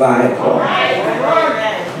day revival.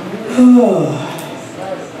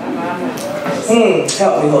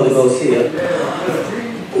 Help me, Holy Ghost, here.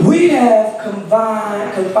 We have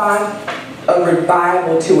confined a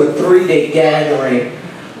revival to a 3-day gathering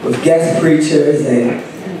with guest preachers and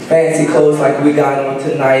fancy clothes like we got on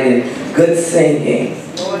tonight and good singing.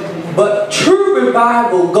 But true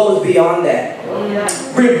revival goes beyond that.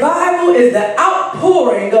 Revival is the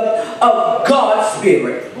outpouring of God's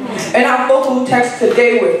Spirit. And our focal text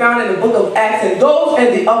today was found in the book of Acts, and those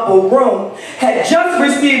in the upper room had just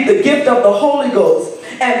received the gift of the Holy Ghost.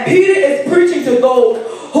 And Peter is preaching to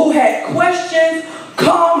those who had questions,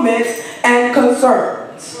 comments, and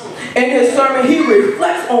concerns. In his sermon, he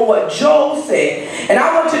reflects on what Joel said. And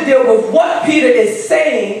I want to deal with what Peter is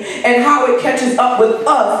saying and how it catches up with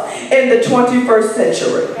us in the 21st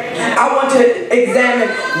century. I want to examine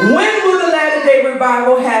when will the latter-day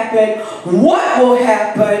revival happen, what will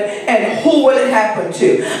happen, and who will it happen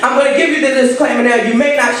to. I'm going to give you the disclaimer now. You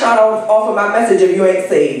may not shout off of my message if you ain't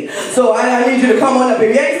saved. So I need you to come on up.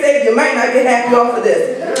 If you ain't saved, you might not get happy off of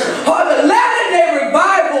this. The latter-day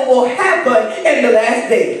revival will happen in the last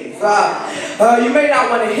days. You may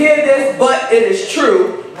not want to hear this, but it is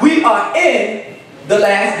true. We are in the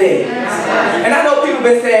last days. And I know people have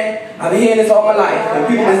been saying, I've been hearing this all my life. And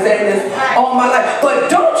people have been saying this all my life.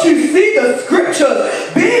 But don't you see the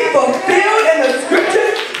scriptures being fulfilled and the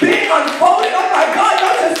scriptures being unfolded? Oh my God,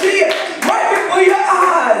 don't you see it right before your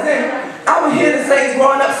eyes? And I would hear the saints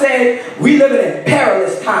growing up saying, we living in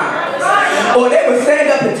perilous times. Or they would stand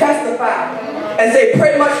up and testify and say,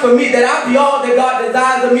 pray much for me that I'll be all that God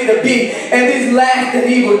desires of me to be in these last and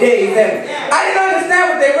evil days. And I didn't understand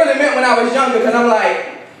what they really meant when I was younger, because I'm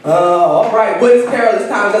like, all right, what is perilous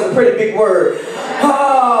times? That's a pretty big word.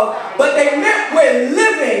 But they meant we're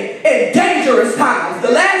living in dangerous times. The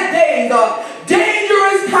last days are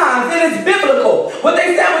dangerous times. It is biblical. What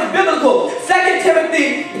they said was biblical. 2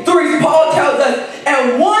 Timothy 3, Paul tells us,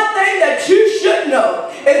 and one thing that you should know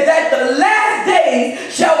is that the last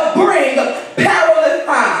days shall bring perilous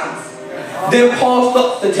times. Then Paul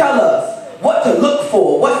starts to tell us what to look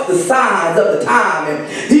for, what's the signs of the time. And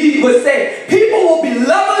he would say, people will be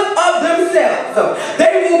lovers of themselves.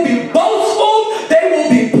 They will be boastful. They will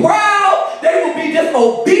be proud. They will be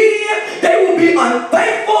disobedient. They will be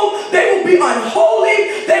unfaithful. They will be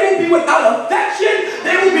unholy. They will be without affection.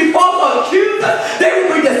 They will be false accusers. They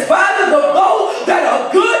will be despisers of those that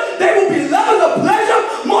are good. They will be lovers of pleasure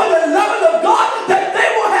more than lovers of God, that they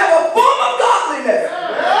will have a form of godliness,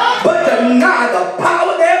 but deny the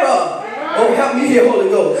power thereof. Oh, help me here, Holy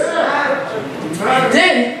Ghost.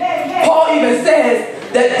 Then Paul even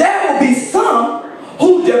says that there will be some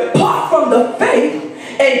who depart from the faith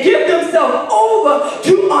and give themselves over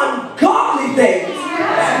to ungodly things.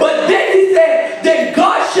 But then he said, then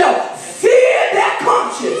God shall sear their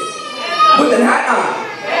conscience with an hot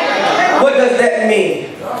iron. What does that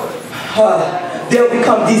mean? They'll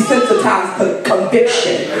become desensitized to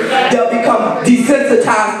conviction. They'll become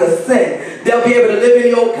desensitized to sin. They'll be able to live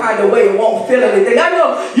any old kind of way and won't feel anything. I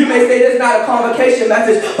know you may say this is not a convocation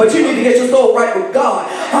message, but you need to get your soul right with God.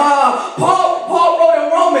 Paul wrote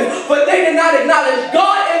in Romans, but they did not acknowledge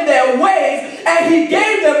God in their ways, and he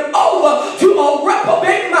gave them over to a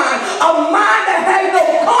reprobate mind, a mind that has no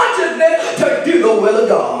consciousness to do the will of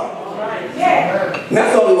God.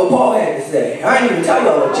 That's only what Paul had to say. I ain't even tell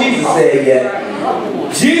y'all what Jesus said yet.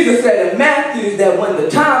 Jesus said in Matthew that when the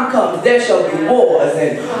time comes, there shall be wars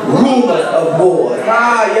and rumors of wars.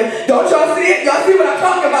 Yeah. Don't y'all see it? Y'all see what I'm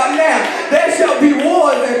talking about now? There shall be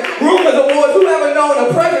wars and rumors of wars. Who ever known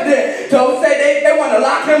a president to say they want to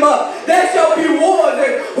lock him up? There shall be wars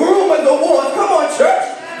and rumors of wars. Come on,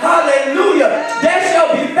 church. Hallelujah. There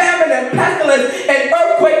shall be famine and pestilence and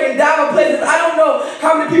earthquake in diverse places. I don't know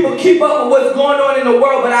how many people keep up with what's going on in the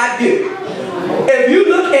world, but I do. If you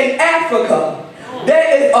look in Africa, there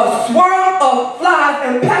is a swarm of flies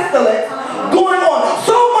and pestilence going on.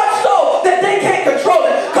 So much so that they can't control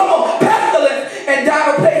it. Come on, pestilence in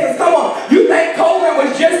diverse places. Come on. You think COVID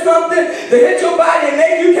was just something to hit your body and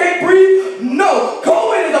make you can't breathe? No.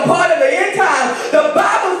 COVID is a part of the end time. The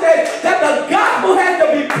Bible says that the gospel has to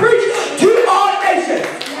be preached to all nations.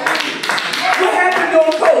 What happened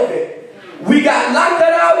during COVID? We got locked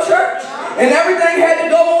at our church and everything had to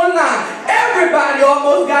go online. Everybody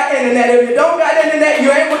almost got internet. If you don't got internet, you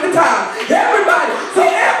ain't with the time. Everybody. So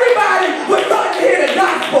everybody was starting to hear the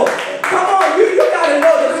gospel. Come on, you got to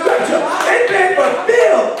know the scripture. It's been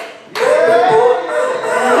fulfilled.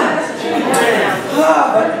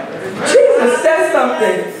 Jesus says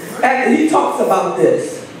something after he talks about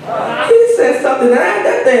this. He said something, and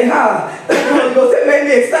that thing, it made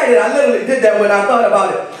me excited. I literally did that when I thought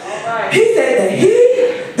about it. He said that he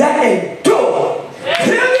that endure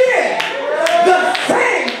till the end, the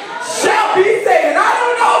same shall be saved. And I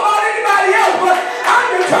don't know about anybody else, but I'm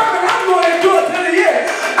determined I'm going to endure till the end.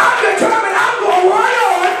 I'm determined I'm going to run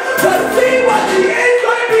on to see what the end's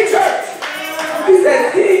going to be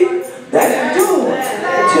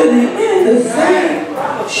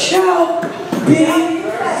shall be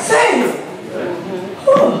saved.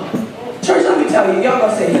 Church, let me tell you, y'all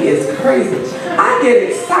gonna say he is crazy. I get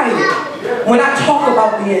excited when I talk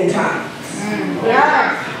about the end times.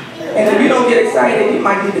 And if you don't get excited, you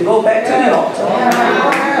might need to go back to the altar.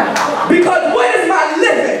 Because what is my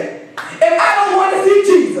living if I don't want to see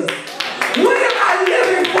Jesus? What am I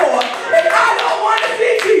living for if I don't want to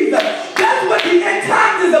see Jesus? That's what the end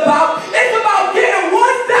times is about. It's about getting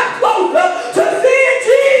one step closer to seeing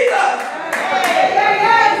Jesus.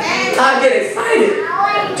 I get excited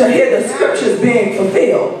to hear the scriptures being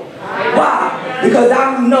fulfilled. Why? Because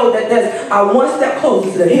I know that I'm one step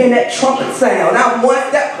closer to hearing that trumpet sound. I'm one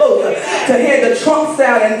step closer to hearing the trump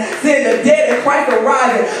sound and seeing the dead in Christ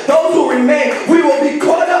arising. Those who remain, we will be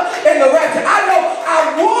caught up in the rapture. I know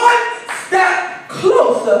I'm one step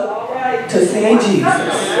closer to seeing Jesus.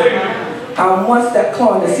 I'm one step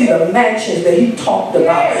closer to see the mansions that he talked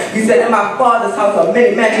about. He said, in my Father's house are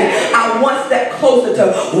many mansions. I'm one step closer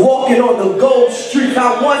to walking on the gold streets.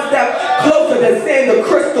 I'm one step closer to seeing the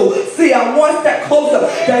crystal sea. I'm one step closer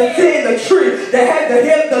to seeing the tree that has the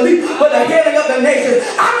healing, the leaf for the healing of the nations.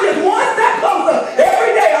 I'm just one step closer.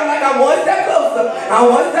 Every day I'm like, I'm one step closer. I'm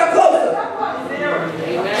one step closer.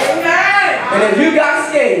 And if you got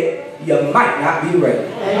scared, you might not be ready.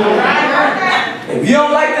 If you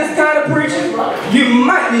don't like this kind of preaching, you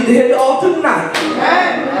might need to hit the altar tonight.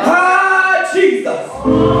 Jesus.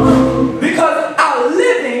 Because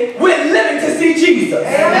we're living to see Jesus.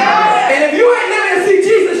 And if you ain't living to see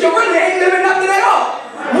Jesus, you really ain't living nothing at all.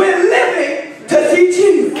 We're living to see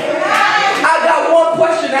Jesus. I got one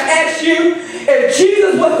question to ask you. If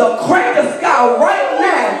Jesus was to crack the sky right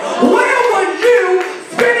now, where would you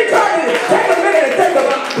spend eternity? Take a minute and think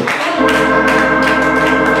about it.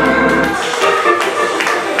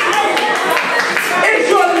 Is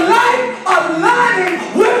your life aligning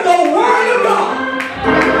with the Word of God?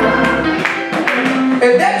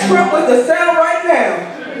 If that trip was to sound right now,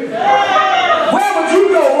 where would you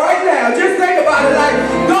go right now? Just think about it like,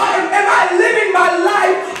 God, am I living my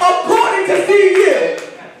life according to see you?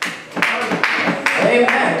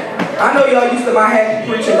 Amen. I know y'all used to my happy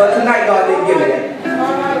preaching, but tonight God didn't give it.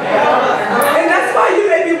 And that's why you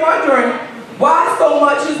may be wondering why so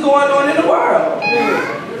much is going on in the world.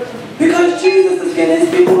 Because Jesus is getting his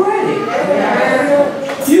people ready.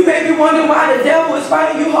 You may be wondering why the devil is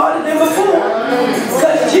fighting you harder than before.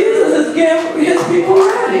 Because Jesus is getting his people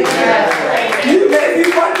ready. You may be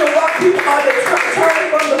wondering why people are turning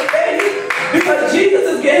from the faith. Because Jesus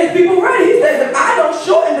is getting his people ready. He says, if I don't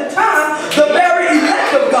shorten the time, the very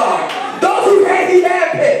elect of God, those who hate he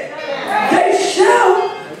handpicked, they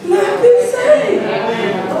shall not be saved.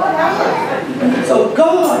 So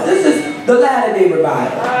God, this is the latter-day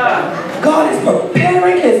revival. God is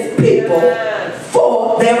preparing his people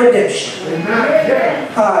for their redemption.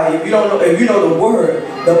 If you know the word,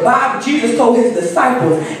 the Bible, Jesus told his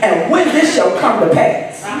disciples, and when this shall come to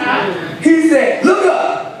pass, he said, look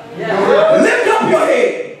up, lift up your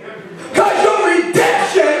head, because your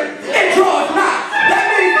redemption, it draws nigh. That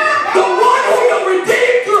means the one who you're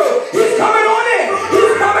redeemed through, he's coming on in.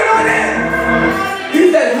 He's coming on in. He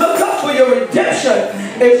said, look up for your redemption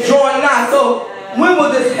is drawing nigh. So when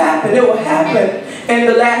will this happen? It will happen in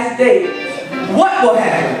the last days. What will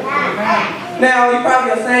happen? Now, you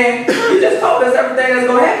probably are saying, you just told us everything that's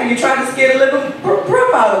going to happen. You tried to scare the living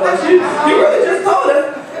breath out of us. You really just told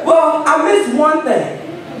us. Well, I missed one thing.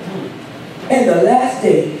 In the last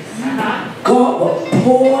days, God will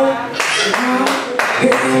pour out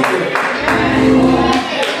his Spirit.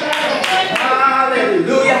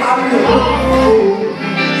 Hallelujah, hallelujah.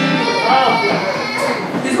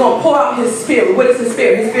 He's going to pour out his Spirit. What is his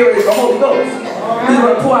Spirit? His Spirit is the Holy Ghost. He's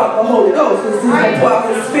going to pour out the Holy Ghost. He's going to pour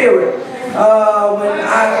out his Spirit.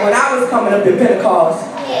 When I was coming up in Pentecost,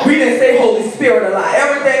 we didn't say Holy Spirit a lot.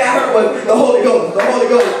 Everything I heard was the Holy Ghost, the Holy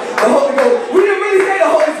Ghost, the Holy Ghost. We didn't really say the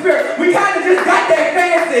Holy Spirit. We kind of just got that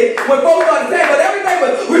fancy when folks started saying, but everything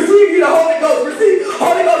was receive you the Holy Ghost, receive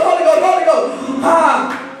Holy Ghost, Holy Ghost, Holy Ghost.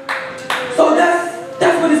 So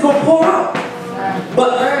that's what he's going to pour out.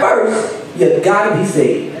 But first, you gotta be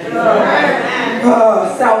saved.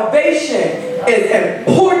 Salvation is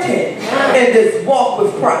important in this walk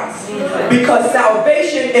with Christ, because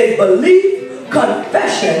salvation is belief,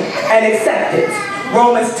 confession, and acceptance.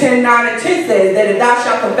 Romans 10:9-10 says that if thou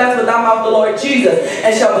shalt confess with thy mouth the Lord Jesus,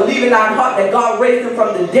 and shalt believe in thine heart that God raised him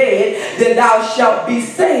from the dead, then thou shalt be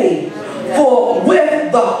saved. For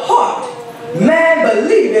with the heart man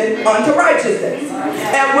believeth unto righteousness,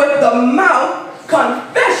 and with the mouth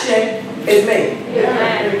confession is made.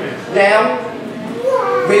 Now,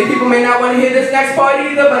 many people may not want to hear this next part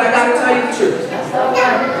either, but I got to tell you the truth.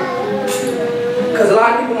 Because Because a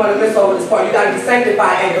lot of people want to miss over this part. You got to be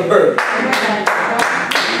sanctified and converted.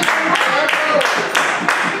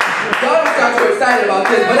 Y'all don't sound too excited about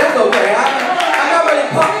this, but that's okay. I'm not really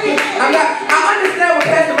pumped. I understand what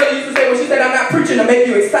Pastor Billy used to say when she said, I'm not preaching to make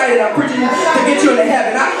you excited. I'm preaching to get you into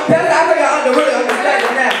heaven. Pastor, I think I really understand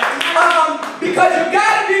it now. Because you got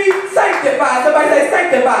to be sanctified. Somebody say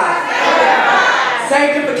sanctified.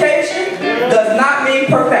 Sanctification does not mean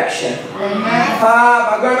perfection.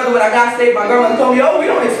 My grandmother, when I got saved, my grandmother told me, oh, we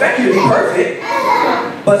don't expect you to be perfect.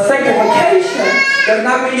 But sanctification does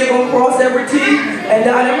not mean you're going to cross every T and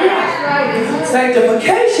dot every I.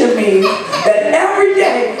 Sanctification means that every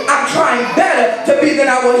day I'm trying better to be than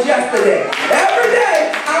I was yesterday. Every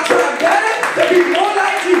day I'm trying better to be more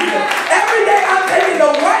like Jesus. Every day I'm taking the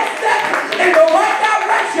right step in the right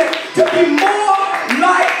direction to be more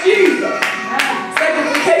like Jesus.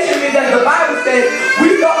 Sanctification means that the Bible says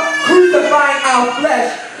we are crucifying our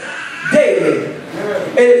flesh daily.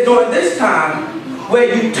 It is during this time where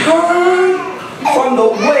you turn from the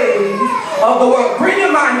ways of the world. Bring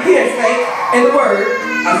your mind here, saints, in the Word.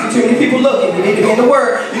 I see too many people looking. You need to be in the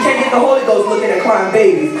Word. You can't get the Holy Ghost looking at crying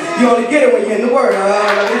babies. You only get it when you're in the Word.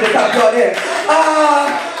 Let me just talk about that.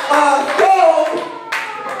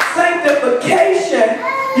 Sanctification,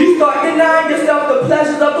 you start denying yourself the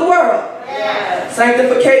pleasures of the world.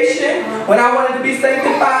 Sanctification, when I wanted to be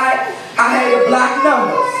sanctified, I had to block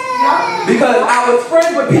numbers. Because I was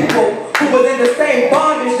friends with people who was in the same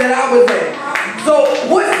bondage that I was in. So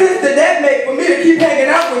what sense did that make for me to keep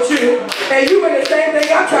hanging out with you and you in the same thing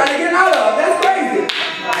I'm trying to get out of? That's crazy.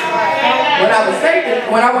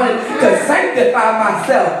 When I wanted to sanctify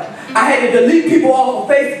myself, I had to delete people off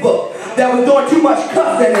of Facebook that was doing too much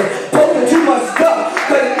cussing and posting too much stuff.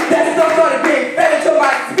 Because that stuff started being fed into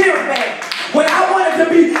my spirit, man. When I wanted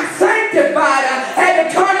to be sanctified, I had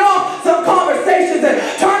to turn off some conversations and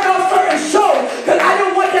turn off certain shows because I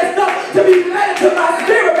didn't want that stuff to be fed into my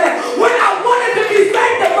spirit, man. When I wanted to be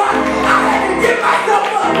sanctified, I had to give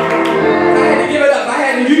myself up. I had to give it up. I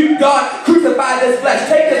had to use God, crucify this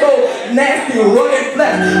flesh. Take this old nasty, running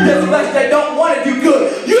flesh. This flesh that don't want to do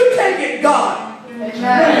good. You take it, God.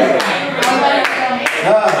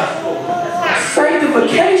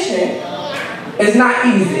 Sanctification is not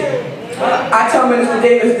easy. I tell Minister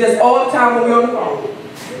Davis this all the time when we're on the phone.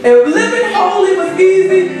 If living holy was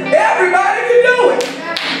easy, everybody could do it.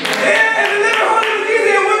 If living holy was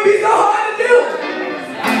easy, it wouldn't be so hard to do.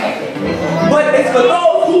 But it's for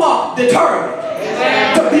those who are determined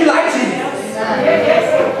to be like Jesus.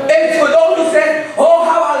 It's for those who say, oh,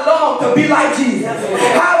 how I long to be like Jesus.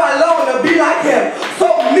 How I long to be like him.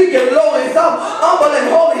 So meek and lowly, so humble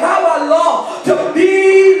and holy. How I long to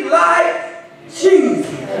be like Jesus.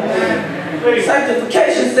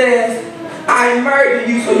 Sanctification says, I ain't married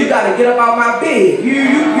to you, so you gotta get up out my bed.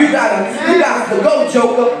 You gotta go,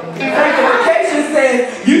 joker. Sanctification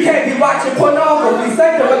says you can't be watching pornography.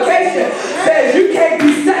 Sanctification says you can't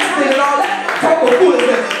be sexting and all that type of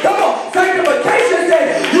foolishness. Come on, sanctification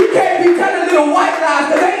says you can't be telling little white lies,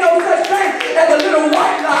 because ain't no such thing as a little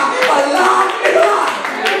white lie. A lie is a lie.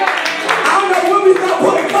 I don't know when we start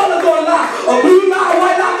putting colors on a lie. A blue lie, a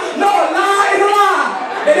white lie. No, a lie is a lie.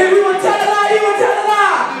 And if you want to tell a lie, you want to tell a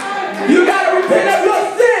lie. You got to repent of your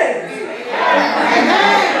sins.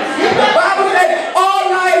 The Bible says all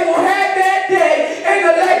liars will have that day in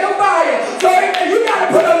the lake of fire. So if you got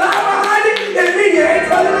to put a lie behind it, it means you ain't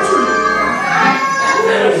telling the truth.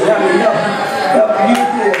 Help you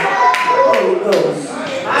there. Holy Ghost.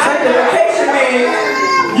 Sanctification means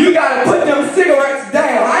you got to put them cigarettes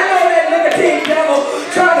down. I know that nicotine devil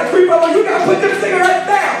trying to creep up on you. Got to put them cigarettes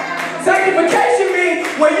down. Sanctification means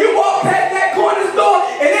when you walk past that corner store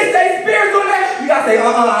and it say spirits on that, you got to say, I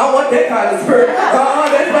don't want that kind of spirit.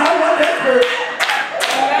 That's why I want that spirit.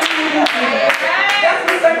 That's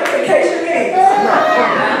what sanctification means.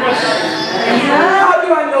 How do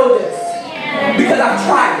I know this? Because I've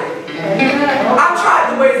tried it. I've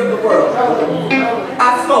tried the ways of the world.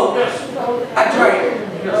 I smoked. I drank.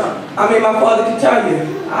 I mean, my father can tell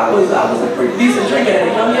you, I was a pretty decent drinker at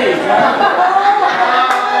a young age.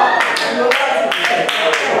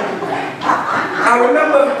 I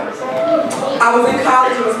remember I was in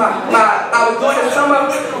college. It was I was doing the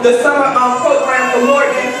summer program for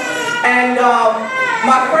Morgan, and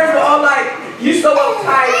my friends were all like, "You so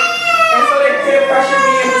uptight," and so they peer pressured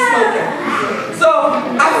me into smoking. So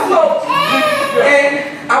I smoked, and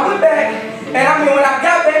I went back, and I mean, when I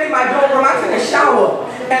got back in my dorm room, I took a shower,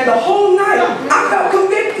 and the whole night I felt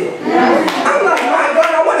convicted. I'm like, my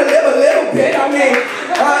God, I want to live a little bit. I mean,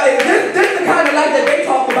 is this the kind of life that they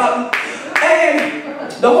talk about? And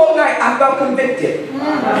the whole night I felt convicted.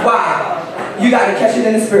 Why? You got to catch it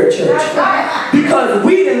in the spirit, church. Because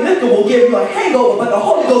weed and liquor will give you a hangover, but the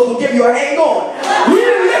Holy Ghost will give you a hangover. Weed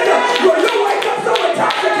and liquor, you'll wake up so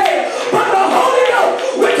intoxicated, but the Holy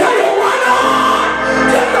Ghost will tell you, run on,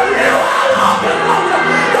 just a little while longer.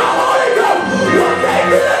 The Holy Ghost will take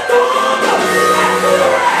you to the hunger and to the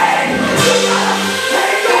rain. You gotta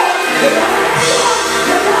hang on. You gotta hang on.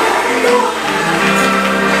 You gotta hang on.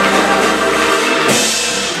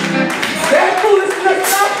 That foolishness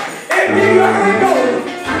stuff, it gives you a hangover.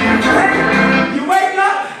 You wake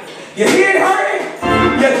up, your head hurting,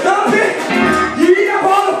 you're thumping, you eat up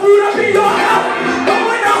all the food up in your house, but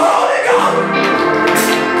when the Holy Ghost,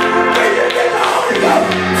 when you get the Holy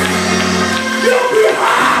Ghost, you'll be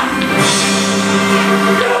high.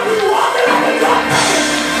 You'll be walking like a drunk man.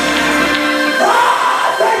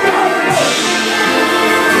 Ah, thank you, Holy Ghost.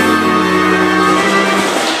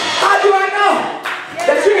 How do I know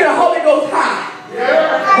that you get a Holy Ghost high?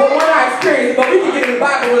 Well, one I experienced, but we can get in the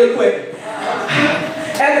Bible really quick.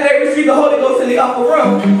 After they received the Holy Ghost in the upper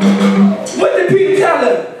room, what did Peter tell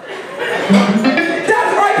them?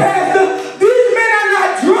 That's right, Pastor. These men are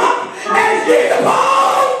not drunk as ye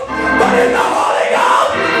suppose, but in the Holy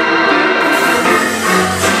Ghost.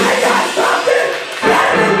 They got something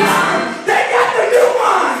better than wine. They got the new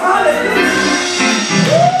wine. Hallelujah.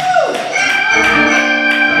 Woo!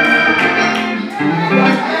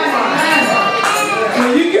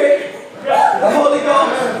 When you get the Holy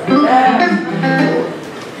Ghost,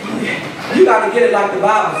 you got to get it like the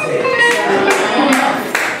Bible says.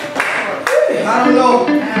 I don't know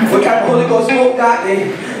what type of Holy Ghost smoke got.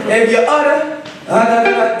 If you utter,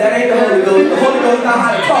 that ain't the Holy Ghost. The Holy Ghost know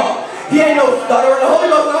how to talk. He ain't no stutterer. The Holy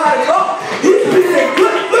Ghost know how to talk. He's speaking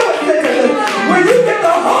good fluency. When you get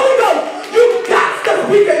the Holy Ghost, you got to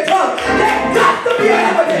speak in tongues. There got to be an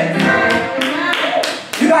evidence.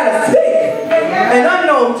 You got to speak an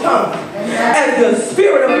unknown tongue as the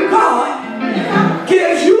Spirit of God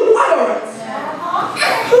gives you utterance.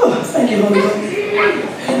 Thank you, Holy Ghost.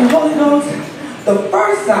 And the Holy Ghost, the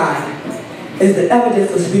first sign is the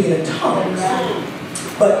evidence of speaking in tongues.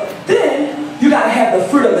 But then you got to have the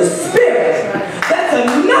fruit of the Spirit. That's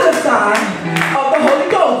another sign of the Holy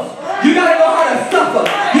Ghost. You got to know how to suffer.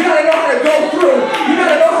 You got to know how to go through. You got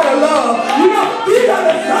to know how to love. You know, these are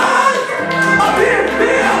the signs of being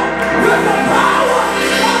filled with the power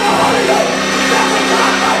of the Holy Ghost. That's a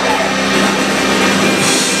sign right there.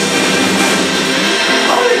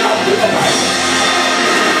 Holy Ghost is the person.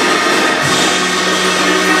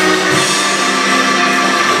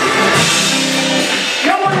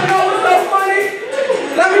 You want to know what's so funny?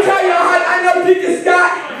 Let me tell you how I know Deacon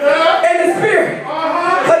Scott in the Spirit.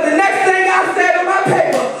 Because the next thing I said on my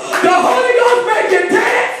paper, the Holy Ghost make you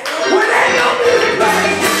dance when ain't no music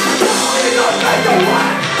playing. The Holy Ghost make you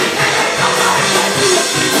what? And ain't nobody make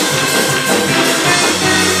you.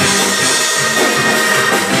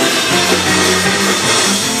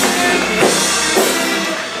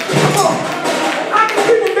 Come on. How many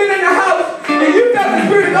people been in the house and you got the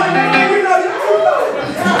Spirit of God and you know you know it?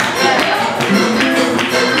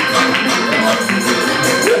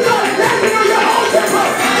 You started dancing on your own tempo.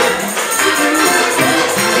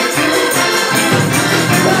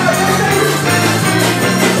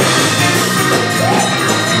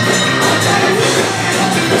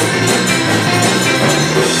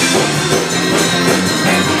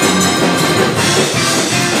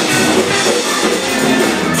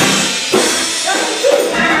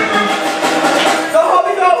 The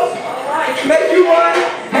Holy Ghost make you run,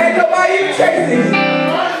 ain't nobody even chasing you.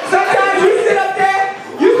 Sometimes you sit up there,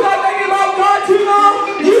 you start thinking about God too long,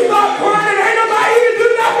 you start crying, ain't nobody even do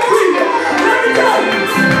nothing to you. Let me tell you.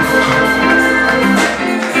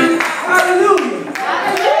 Hallelujah.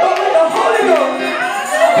 But with the Holy Ghost,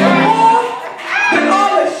 more than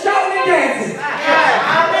all the shouting and dancing,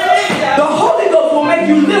 the Holy Ghost will make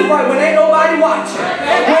you live right when ain't nobody watching.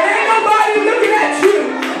 When ain't nobody looking at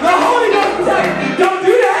you, the Holy Ghost will tell you, don't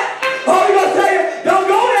do that. The Holy Ghost tell you, don't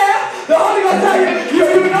go there. The Holy Ghost tell you, you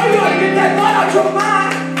know you ought to get that thought out your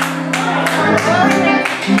mind.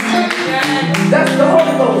 That's the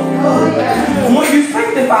Holy Ghost. When you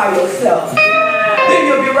sanctify yourself, then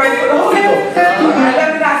you'll be ready for the Holy Ghost. And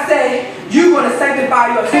let me not say you're going to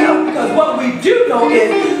sanctify yourself, because what we do know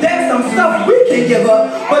is there's some stuff we can give up,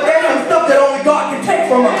 but there's some stuff that only God can take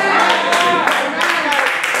from us.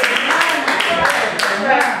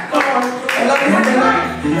 Come on. And let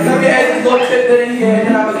me add this little tidbit in here, and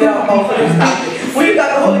then I'm going to get off of this topic. When you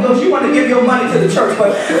got the Holy Ghost, you want to give your money to the church,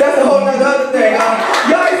 but that's a whole other thing.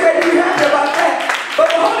 You already said you happy about that, but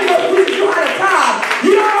the Holy Ghost teaches you how to tithe.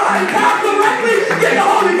 You don't know how to tithe correctly? Get the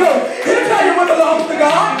Holy Ghost. He'll tell you what belongs to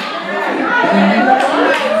God.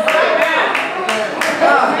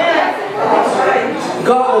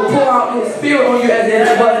 pour out His Spirit on you as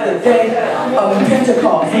it was the day of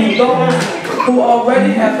Pentecost. Those who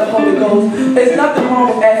already have the Holy Ghost, there's nothing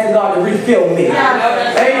wrong with asking God to refill me.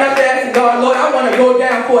 Ain't nothing asking God, Lord, I want to go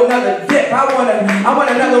down for another dip. I want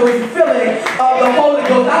another refilling of the Holy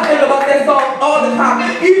Ghost. I think about that song all the time.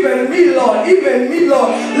 Even me, Lord,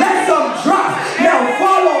 let some drop now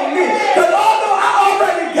follow me. Because although I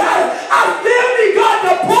already got it, I still need God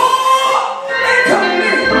to pour into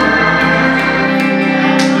me.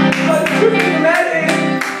 But the truth of the matter is,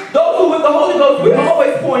 those who with the Holy Ghost, we're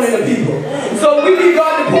always pouring into people. So we need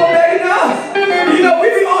God to pour back into us. You know, we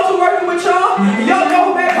be also working with y'all. Y'all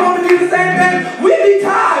go back home and do the same thing. We be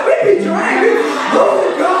tired. We be drained.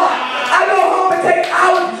 Oh, God. I go home and take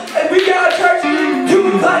hours. And we get out of church at 2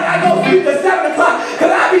 o'clock. I go sleep at 7 o'clock.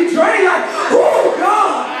 Because I be drained like, oh,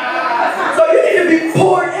 God. So you need to be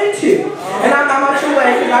poured into. And I'm out your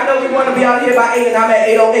way. Because I know we want to be out here by 8 and I'm at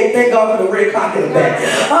 8:08. Thank God for the red clock in the back.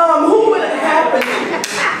 Who will it happen to?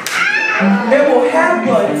 It will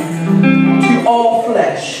happen to all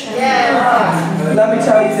flesh. Yeah. Let me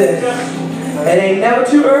tell you this. It ain't never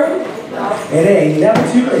too early. And it ain't never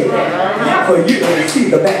too late for you to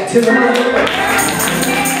receive the baptism of the Lord.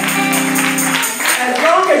 As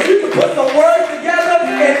long as you can put some words together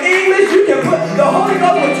in English, you can put, the Holy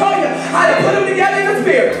Ghost will tell you how to put them together in the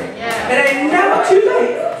Spirit. It ain't never too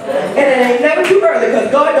late. And it ain't never too early,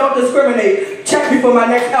 because God don't discriminate. Check me for my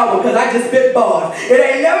next album, because I just spit bars. It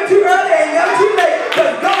ain't never too early, it ain't never too late,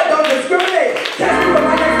 because God don't discriminate. Check me for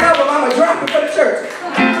my next album, I'm a drop it for the church.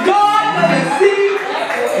 God doesn't see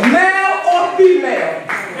male or female.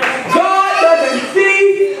 God doesn't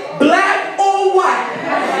see black or white.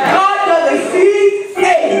 God doesn't see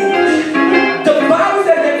age. The Bible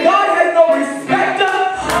says that God has no respecter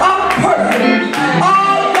of person.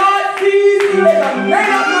 All God sees is a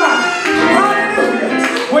made-up mind. Hallelujah.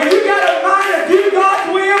 When you got a mind to do God's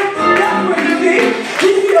will, that's what you see.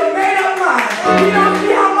 You see a made-up mind. You don't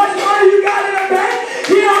see how much money you got in the bank.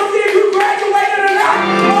 You don't see if you graduated or not.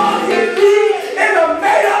 All he sees is a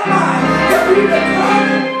made-up mind.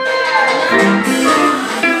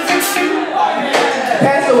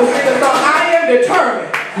 Pastor was singing a song, I am determined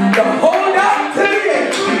to hold out to the end.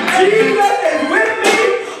 Jesus is with me,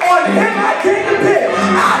 on him I can't depend.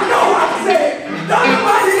 I know I'm saved. Don't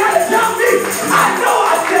nobody got to tell me. I know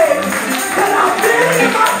I'm saved, because I feel it in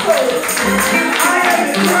my soul. I am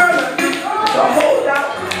determined to hold out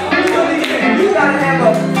to the end. You got to have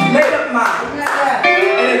a made-up mind.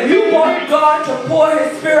 And if you want God to pour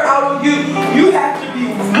His Spirit out on you, you have to be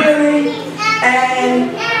willing and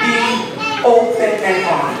be open and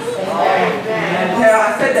honest. Now,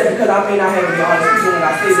 I said that because I may not have to be honest people when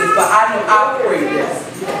I say this, but I know I pray this.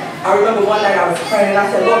 I remember one night I was praying and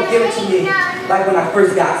I said, Lord, give it to me like when I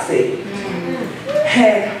first got saved.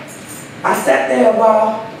 And I sat there a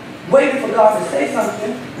while waiting for God to say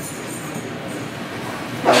something.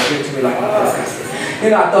 Give it to me like when I first got saved. You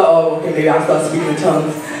know, I thought, oh, okay, maybe I'll start speaking in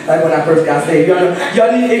tongues like when I first got saved.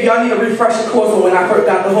 Y'all need a refresher course on when I first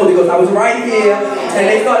got the Holy Ghost. I was right here, and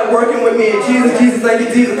they started working with me, and Jesus, thank you,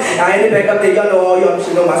 Jesus. And I ended back up there. Y'all know, all y'all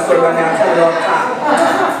should know my story right now. I tell it all the time.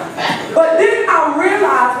 But then I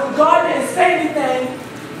realized when God didn't say anything,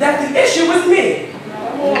 that the issue was me.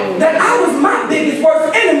 That I was my biggest, worst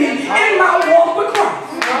enemy in my walk with Christ.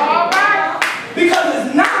 Because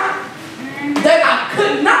it's not that I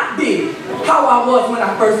could not be how I was when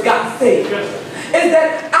I first got saved. Is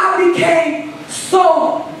that I became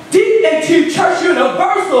so deep into Church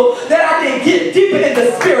Universal that I didn't get deeper in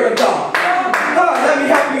the Spirit of God. Let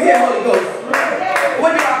me help you here, Holy Ghost.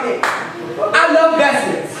 What do I mean? I love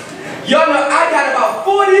vestments. Y'all know I got about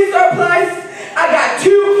 40 surplus. I got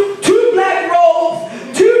two black robes,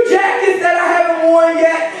 2 jackets that I haven't worn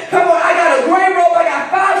yet. Come on, I got a gray robe. I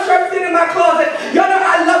got 5 shirts sitting in my closet. Y'all know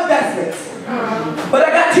I love vestments. But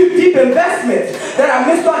I got 2 deep investments that I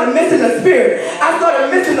started missing the Spirit. I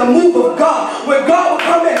started missing the move of God. When God would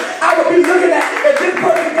come in, I would be looking at if this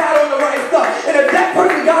person got on the right stuff and if that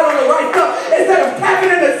person got on the right stuff instead of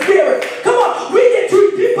tapping in the Spirit. Come on, we get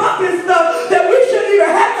too deep up in stuff that we shouldn't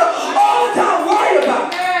even have to all the time worry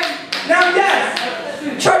about. Now,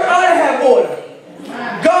 yes, church ought to have order.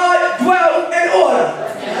 God dwells in order.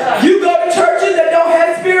 You go to churches that don't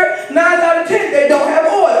have Spirit, 9 out of 10, they don't have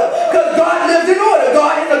order. Because God lives in order.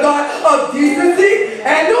 God is a God of decency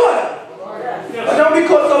and order. But don't be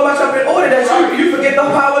caught so much up in order that you forget the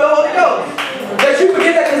power of the Holy Ghost. That you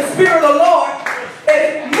forget that the Spirit of the Lord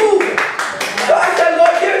is moving. So I said,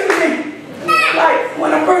 Lord, give it to me. Like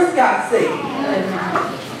when I first got saved.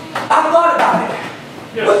 I thought about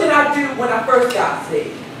it. What did I do when I first got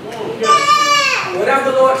saved?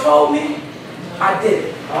 Whatever the Lord told me, I did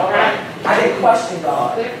it. I didn't question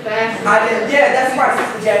God. I didn't, yeah, that's right,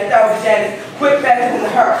 Sister Janice, that was Janice. Quit fasting to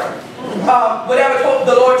her. Whatever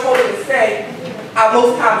the Lord told me to say,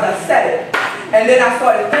 most times I said it. And then I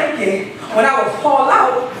started thinking, when I would fall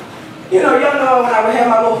out, you know, y'all know when I would have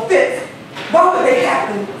my little fits, why would they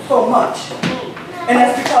happen so much? And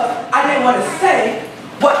that's because I didn't want to say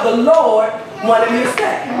what the Lord wanted me to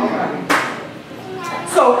say.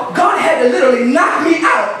 So God had to literally knock me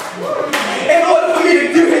out in order for me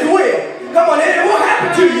to do his will. Come on, it won't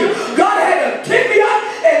happen to you. God had to kick me out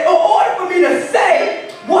in order for me to say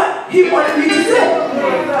what he wanted me to say.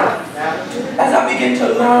 As I begin to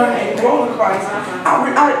learn and grow in Christ,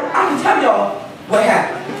 I can tell y'all what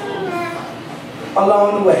happened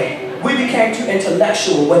along the way. We became too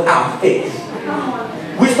intellectual with our faith.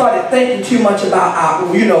 We started thinking too much about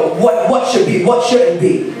our, you know, what should be, what shouldn't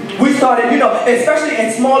be. We started, you know, especially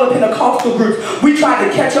in smaller Pentecostal groups, we tried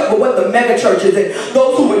to catch up with what the mega churches and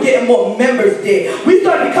those who were getting more members did. We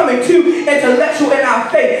started becoming too intellectual in our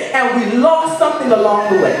faith, and we lost something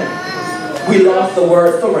along the way. We lost the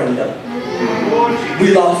word surrender.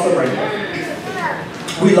 We lost surrender.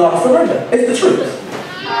 We lost surrender. It's the truth.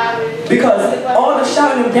 Because all the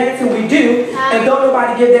shouting and dancing we do, and don't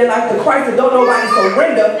nobody give their life to Christ, and don't nobody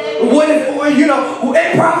surrender, you know,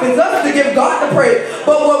 it profits us to give God the praise.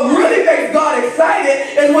 But what really makes God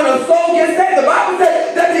excited is when a soul gets saved. The Bible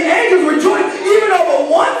says that the angels rejoice even over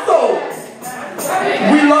one soul.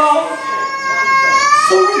 We lost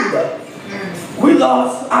surrender. We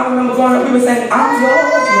lost, I remember growing up, we were saying, I'm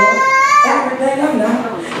yours, Lord, everything I'm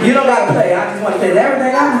not. You don't got to play. I just want to say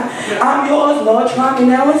everything I'm yours, Lord. Try me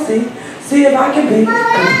now and see if I can be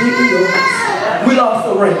completely yours. We lost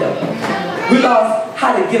surrender. We lost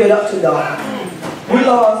how to give it up to God. We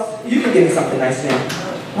lost, you can give me something nice now.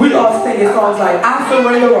 We lost singing songs like, I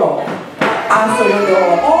surrender all. I surrender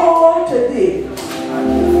all to thee,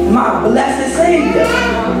 my blessed Savior.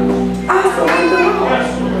 I surrender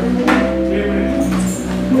all.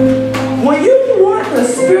 When you want the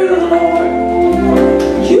Spirit of the Lord,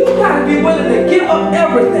 you got to be willing to give up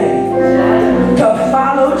everything to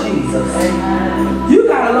follow Jesus. You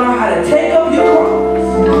got to learn how to take up your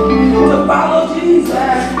cross to follow Jesus.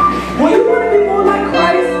 When you want to be more like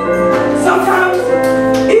Christ, sometimes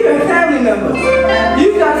even family members,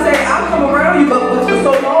 you got to say, I'll come around you but for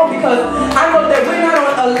so long because I know that we're not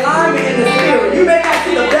on alignment in the Spirit. You may not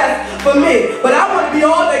see the best for me, but I want to be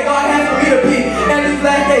all that God has for me to be in these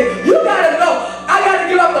last days. You got to know, I got to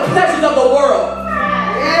give up the pleasures of the world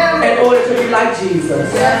in order to be like Jesus.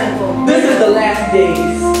 This is the last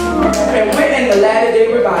days, and we're in the latter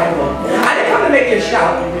day revival. I didn't come to make you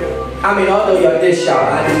shout. I mean, although y'all did shout,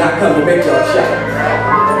 I did not come to make y'all shout.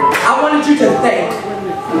 I wanted you to think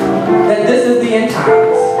that this is the end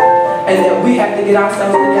times, and that we have to get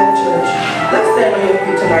ourselves together, church. Let's stand on your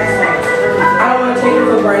feet tonight, saints. I don't want to take it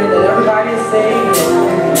for granted that everybody is saved,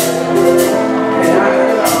 and I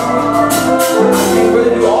can't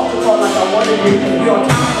really do altar call like I wanted to be on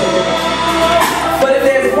top of it. But if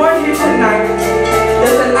there's one here tonight that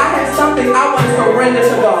says, I have something I want to surrender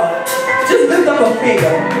to God, just lift up a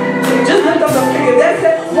finger. Just lift up a finger. That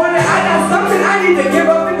says, I got something I need to give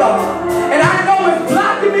up to God. And I know it's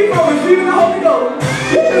blocking me from receiving the Holy Ghost.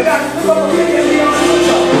 You just got to lift up a finger and be honest with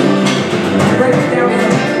God. Break it down.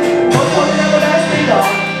 Most of them will ask me,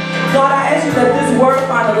 God, I ask you that this word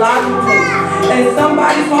find a lodging place in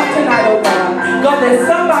somebody's heart tonight, oh God. God, that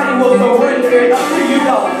somebody will surrender it up to you,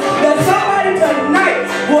 God. That somebody tonight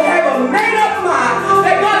will have a made-up mind.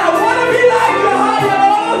 That God, I want to be like you. God,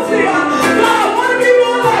 I want to be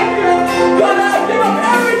more like you. God, I give up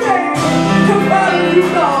everything to follow you,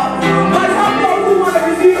 God. God, help those who want to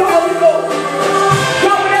receive the Holy Ghost.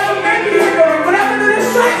 God, whatever may be hindering, whatever the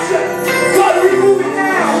distraction, God, remove it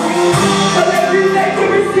now. So that we can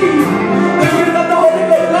receive the gift of the Holy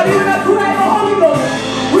Ghost. God, even as who have the Holy Ghost,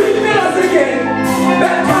 refill us again,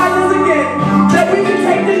 baptize us again, that we can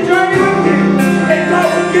take this journey with you. And God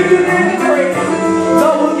will give you name the praise.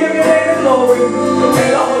 God will give you name the glory. And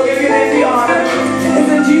God will give you name the honor. It's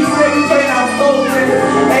in Jesus' name we pray in our souls.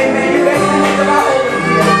 Amen. You better think about over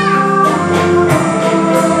here.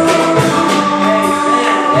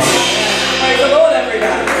 Praise the Lord,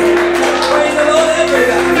 everybody. Praise the Lord,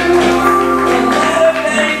 everybody.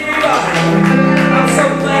 I'm so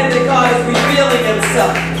glad that God is revealing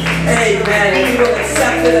himself. Amen. And we will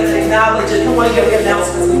accept it and acknowledge it. Come on, give the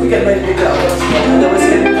announcements. We get ready to go. I know it's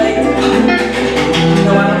getting late.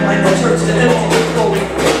 No, I don't like the church to empty before we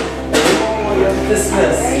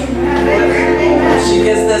dismiss. She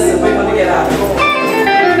gets this and we're going to get out.